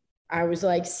I was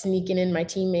sneaking in my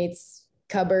teammates'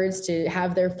 cupboards to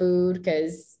have their food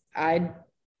because I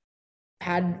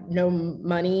had no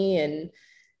money. And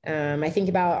I think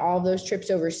about all those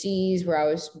trips overseas where I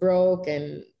was broke.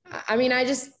 And I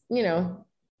just,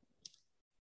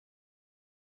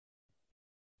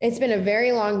 it's been a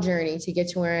very long journey to get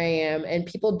to where I am. And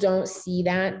people don't see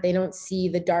that. They don't see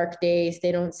the dark days.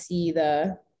 They don't see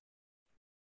they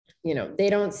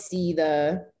don't see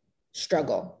the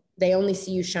struggle. They only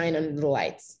see you shine under the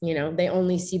lights. They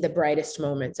only see the brightest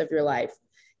moments of your life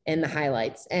and the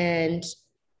highlights. And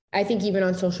I think even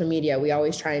on social media, we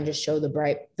always try and just show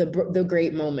the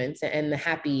great moments and the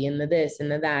happy and the this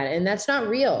and the that. And that's not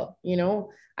real.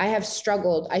 I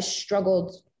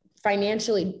struggled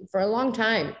financially for a long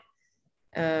time.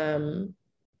 And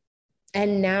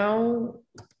now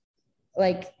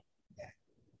I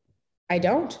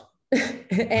don't,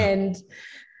 and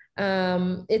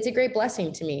it's a great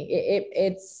blessing to me.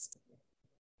 It's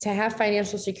to have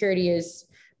financial security is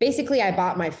basically, I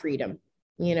bought my freedom,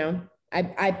 you know,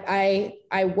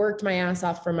 I worked my ass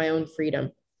off for my own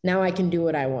freedom. Now I can do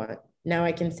what I want. Now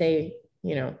I can say,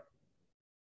 you know,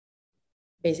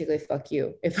 basically fuck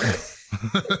you. If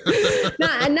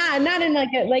not in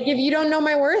like if you don't know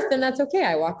my worth, then that's okay.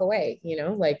 I walk away, you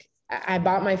know, like I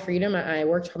bought my freedom. I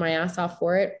worked my ass off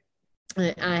for it.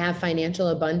 I have financial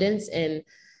abundance, and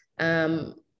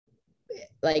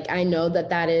like I know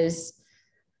that is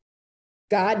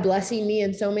God blessing me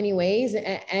in so many ways.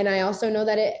 And I also know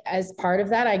that as part of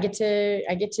that, I get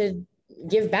to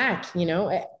give back, you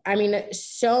know. I mean,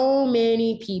 so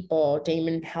many people,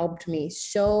 Damon, helped me.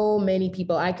 So many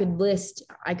people. I could list,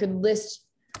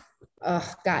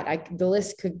 oh God, the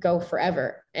list could go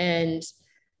forever. And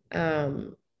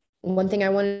one thing I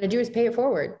wanted to do is pay it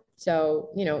forward. So,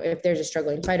 you know, if there's a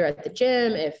struggling fighter at the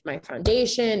gym, if my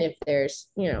foundation, if there's,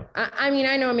 you know, I mean,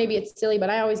 I know maybe it's silly, but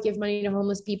I always give money to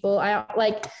homeless people.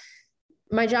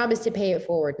 My job is to pay it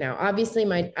forward now. Obviously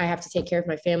I have to take care of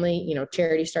my family, you know,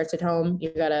 charity starts at home.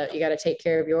 You gotta take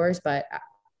care of yours, but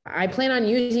I plan on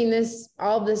using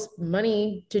all this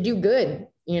money to do good,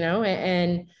 you know,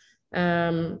 and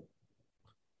I'm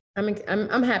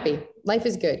happy. Life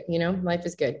is good. You know, life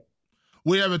is good.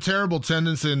 We have a terrible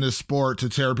tendency in this sport to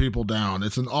tear people down.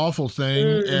 It's an awful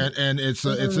thing. And it's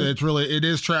really, it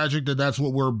is tragic that that's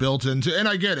what we're built into. And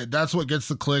I get it. That's what gets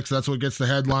the clicks. That's what gets the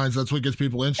headlines. That's what gets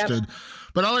people interested. Yep.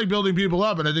 But I like building people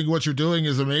up. And I think what you're doing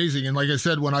is amazing. And like I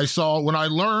said, when I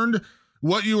learned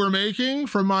what you were making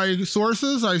from my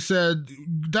sources, I said,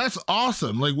 that's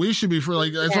awesome. Like we should be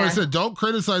that's why I said, don't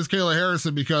criticize Kayla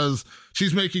Harrison because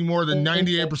she's making more than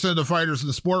 98% of the fighters in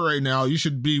the sport right now. You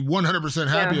should be 100%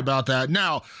 happy about that.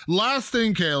 Now, last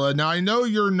thing, Kayla, now I know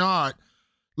you're not,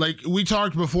 like we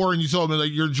talked before and you told me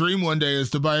like your dream one day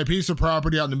is to buy a piece of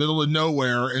property out in the middle of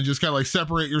nowhere and just kind of like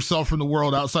separate yourself from the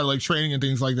world outside like training and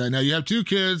things like that. Now you have 2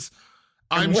 kids.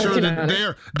 I'm sure that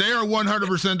they are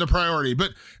 100% the priority.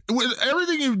 But with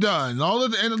everything you've done,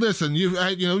 and listen,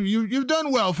 you've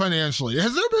done well financially.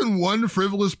 Has there been one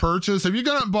frivolous purchase? Have you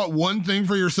gone out and bought one thing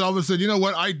for yourself and said, you know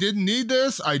what, I didn't need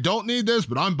this, I don't need this,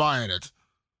 but I'm buying it?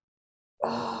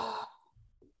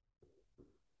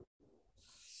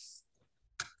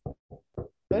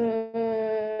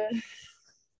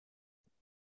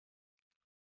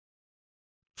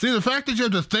 See, the fact that you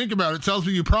have to think about it tells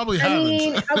me you probably haven't. I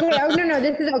mean, okay. Oh, no.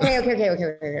 This is okay.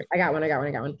 I got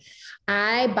one.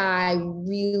 I buy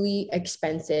really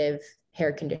expensive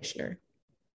hair conditioner.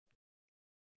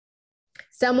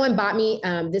 Someone bought me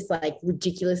this like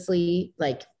ridiculously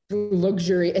like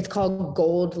luxury. It's called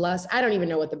Gold Lust. I don't even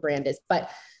know what the brand is, but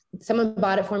someone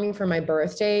bought it for me for my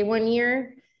birthday one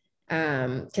year.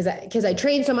 Cause I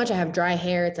train so much, I have dry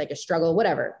hair. It's like a struggle,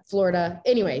 whatever, Florida.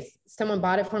 Anyways, someone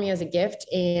bought it for me as a gift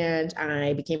and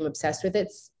I became obsessed with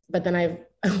it. But then I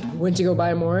went to go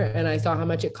buy more and I saw how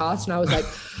much it cost. And I was like,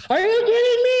 are you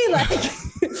kidding me? Like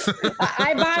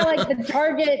I buy like the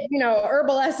Target,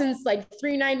 Herbal Essence, like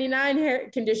 $3.99 hair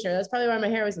conditioner. That's probably why my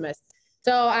hair was a mess.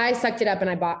 So I sucked it up and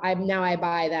I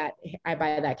buy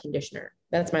that conditioner.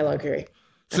 That's my luxury.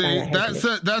 See,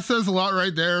 that says a lot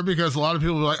right there because a lot of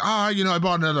people are like, I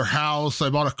bought another house. I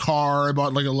bought a car. I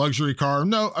bought like a luxury car.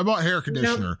 No, I bought hair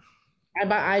conditioner.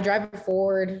 Nope. I drive a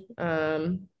Ford.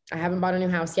 I haven't bought a new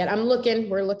house yet. We're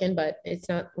looking, but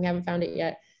we haven't found it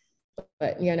yet.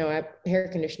 But I hair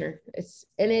conditioner. It's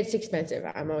expensive.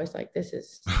 I'm always like, this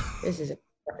is a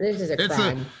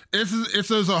crime. It's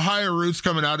those Ohio roots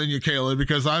coming out in you, Kayla,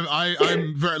 because I'm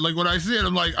very like when I see it,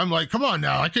 I'm like, come on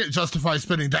now, I can't justify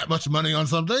spending that much money on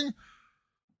something.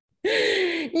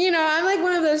 I'm like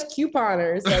one of those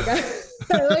couponers. Like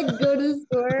I like go to the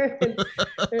store and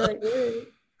they're like, hey.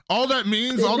 All that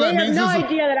means they have no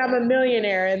idea that I'm a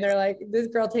millionaire, and they're like, this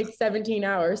girl takes 17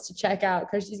 hours to check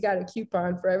out because she's got a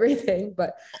coupon for everything.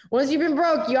 But once you've been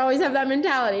broke, you always have that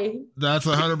mentality. That's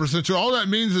 100% true. All that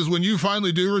means is when you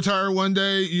finally do retire one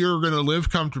day, you're going to live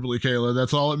comfortably, Kayla.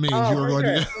 That's all it means.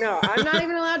 No, I'm not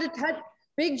even allowed to touch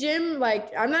Big Jim.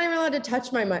 Like, I'm not even allowed to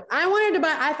touch my money.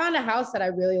 I found a house that I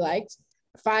really liked,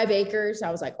 5 acres.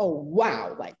 I was like, oh,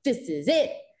 wow, like this is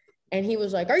it. And he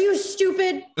was like, are you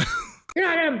stupid? You're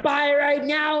not going to buy it right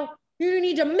now. You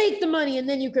need to make the money and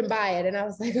then you can buy it. And I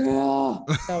was like, oh.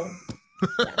 So,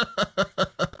 yeah.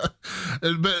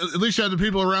 But at least you had the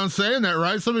people around saying that,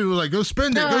 right? Some people were like, go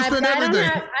spend it. Go spend everything.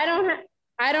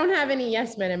 I don't have any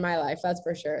yes men in my life. That's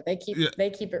for sure. They keep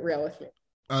it real with me.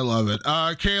 I love it.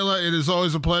 Kayla, it is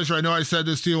always a pleasure. I know I said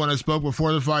this to you when I spoke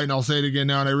before the fight, and I'll say it again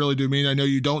now, and I really do mean it. I know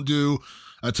you don't do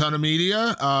a ton of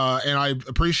media, and I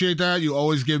appreciate that. You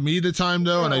always give me the time,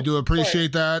 though, and I do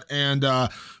appreciate that. And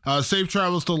safe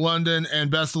travels to London,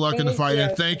 and best of luck in the fight.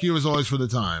 And thank you, as always, for the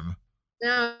time.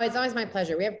 No, it's always my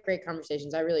pleasure. We have great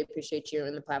conversations. I really appreciate you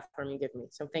and the platform you give me.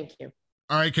 So thank you.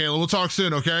 All right, Kayla, we'll talk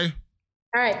soon, okay?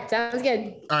 All right, sounds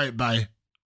good. All right, bye.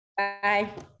 Bye.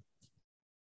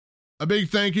 A big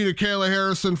thank you to Kayla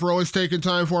Harrison for always taking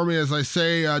time for me. As I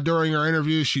say during our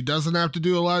interviews, she doesn't have to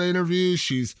do a lot of interviews.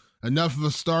 She's enough of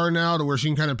a star now to where she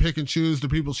can kind of pick and choose the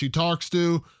people she talks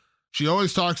to. She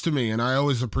always talks to me, and I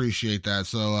always appreciate that.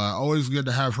 So always good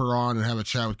to have her on and have a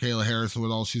chat with Kayla Harrison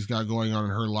with all she's got going on in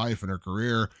her life and her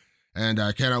career. And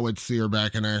I cannot wait to see her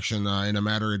back in action in a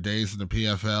matter of days in the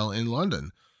PFL in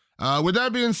London. With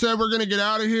that being said, we're going to get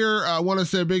out of here. I want to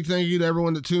say a big thank you to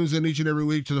everyone that tunes in each and every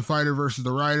week to The Fighter versus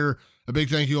the Writer. A big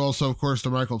thank you also, of course, to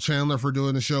Michael Chandler for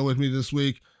doing the show with me this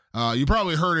week. You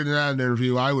probably heard it in that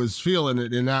interview. I was feeling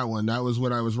it in that one. That was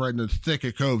when I was right in the thick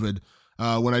of COVID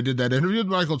when I did that interview with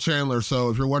Michael Chandler. So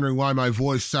if you're wondering why my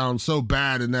voice sounds so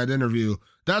bad in that interview,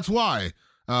 that's why.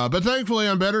 But thankfully,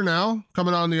 I'm better now,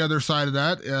 coming on the other side of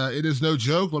that. It is no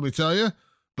joke, let me tell you,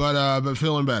 but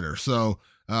feeling better. So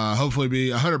hopefully be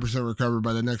 100% recovered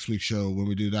by the next week's show when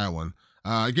we do that one.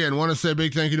 Again, want to say a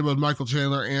big thank you to both Michael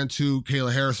Chandler and to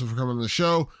Kayla Harrison for coming on the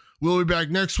show. We'll be back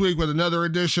next week with another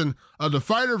edition of The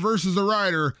Fighter versus the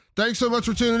Writer. Thanks so much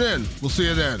for tuning in. We'll see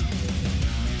you then.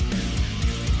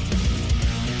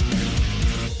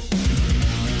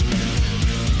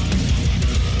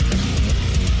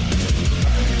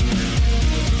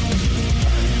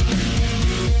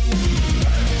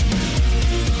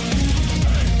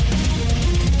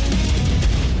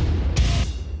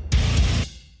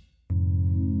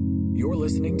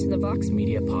 Listening to the Vox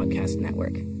Media Podcast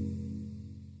Network.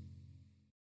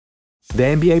 The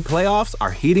NBA playoffs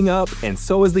are heating up, and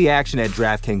so is the action at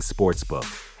DraftKings Sportsbook,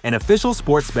 an official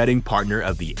sports betting partner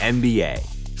of the NBA.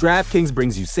 DraftKings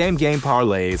brings you same-game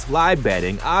parlays, live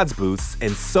betting, odds boosts,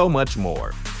 and so much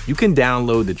more. You can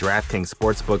download the DraftKings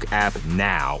Sportsbook app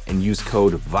now and use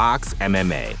code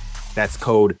VOXMMA. That's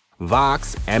code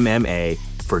VOXMMA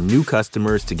for new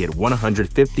customers to get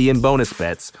 $150 in bonus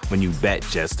bets when you bet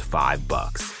just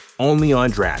 $5. Only on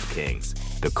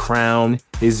DraftKings. The crown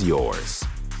is yours.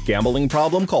 Gambling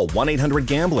problem? Call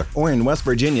 1-800-GAMBLER. Or in West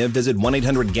Virginia, visit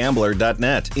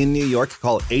 1-800-GAMBLER.net. In New York,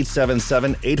 call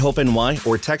 877-8-HOPE-NY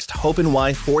or text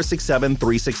HOPE-NY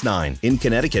 467-369. In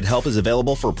Connecticut, help is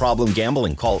available for problem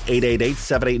gambling. Call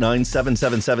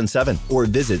 888-789-7777 or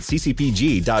visit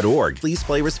ccpg.org. Please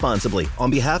play responsibly.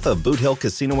 On behalf of Boot Hill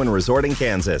Casino and Resort in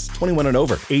Kansas, 21 and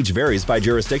over. Age varies by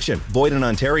jurisdiction. Void in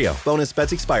Ontario. Bonus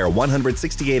bets expire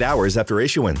 168 hours after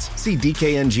issuance. See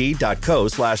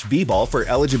dkng.co/bball for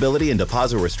eligibility and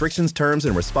deposit restrictions, terms,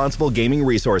 and responsible gaming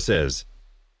resources.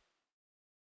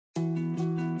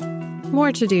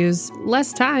 More to-dos,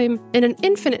 less time, and an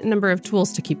infinite number of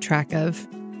tools to keep track of.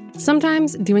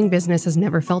 Sometimes doing business has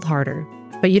never felt harder,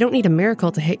 but you don't need a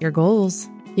miracle to hit your goals.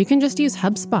 You can just use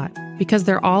HubSpot, because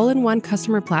their all-in-one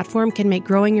customer platform can make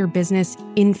growing your business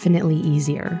infinitely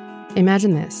easier.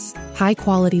 Imagine this: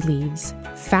 high-quality leads,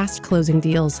 fast closing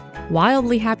deals,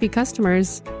 wildly happy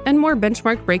customers, and more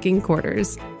benchmark-breaking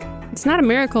quarters. It's not a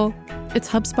miracle, it's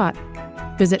HubSpot.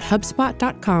 Visit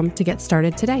HubSpot.com to get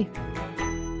started today.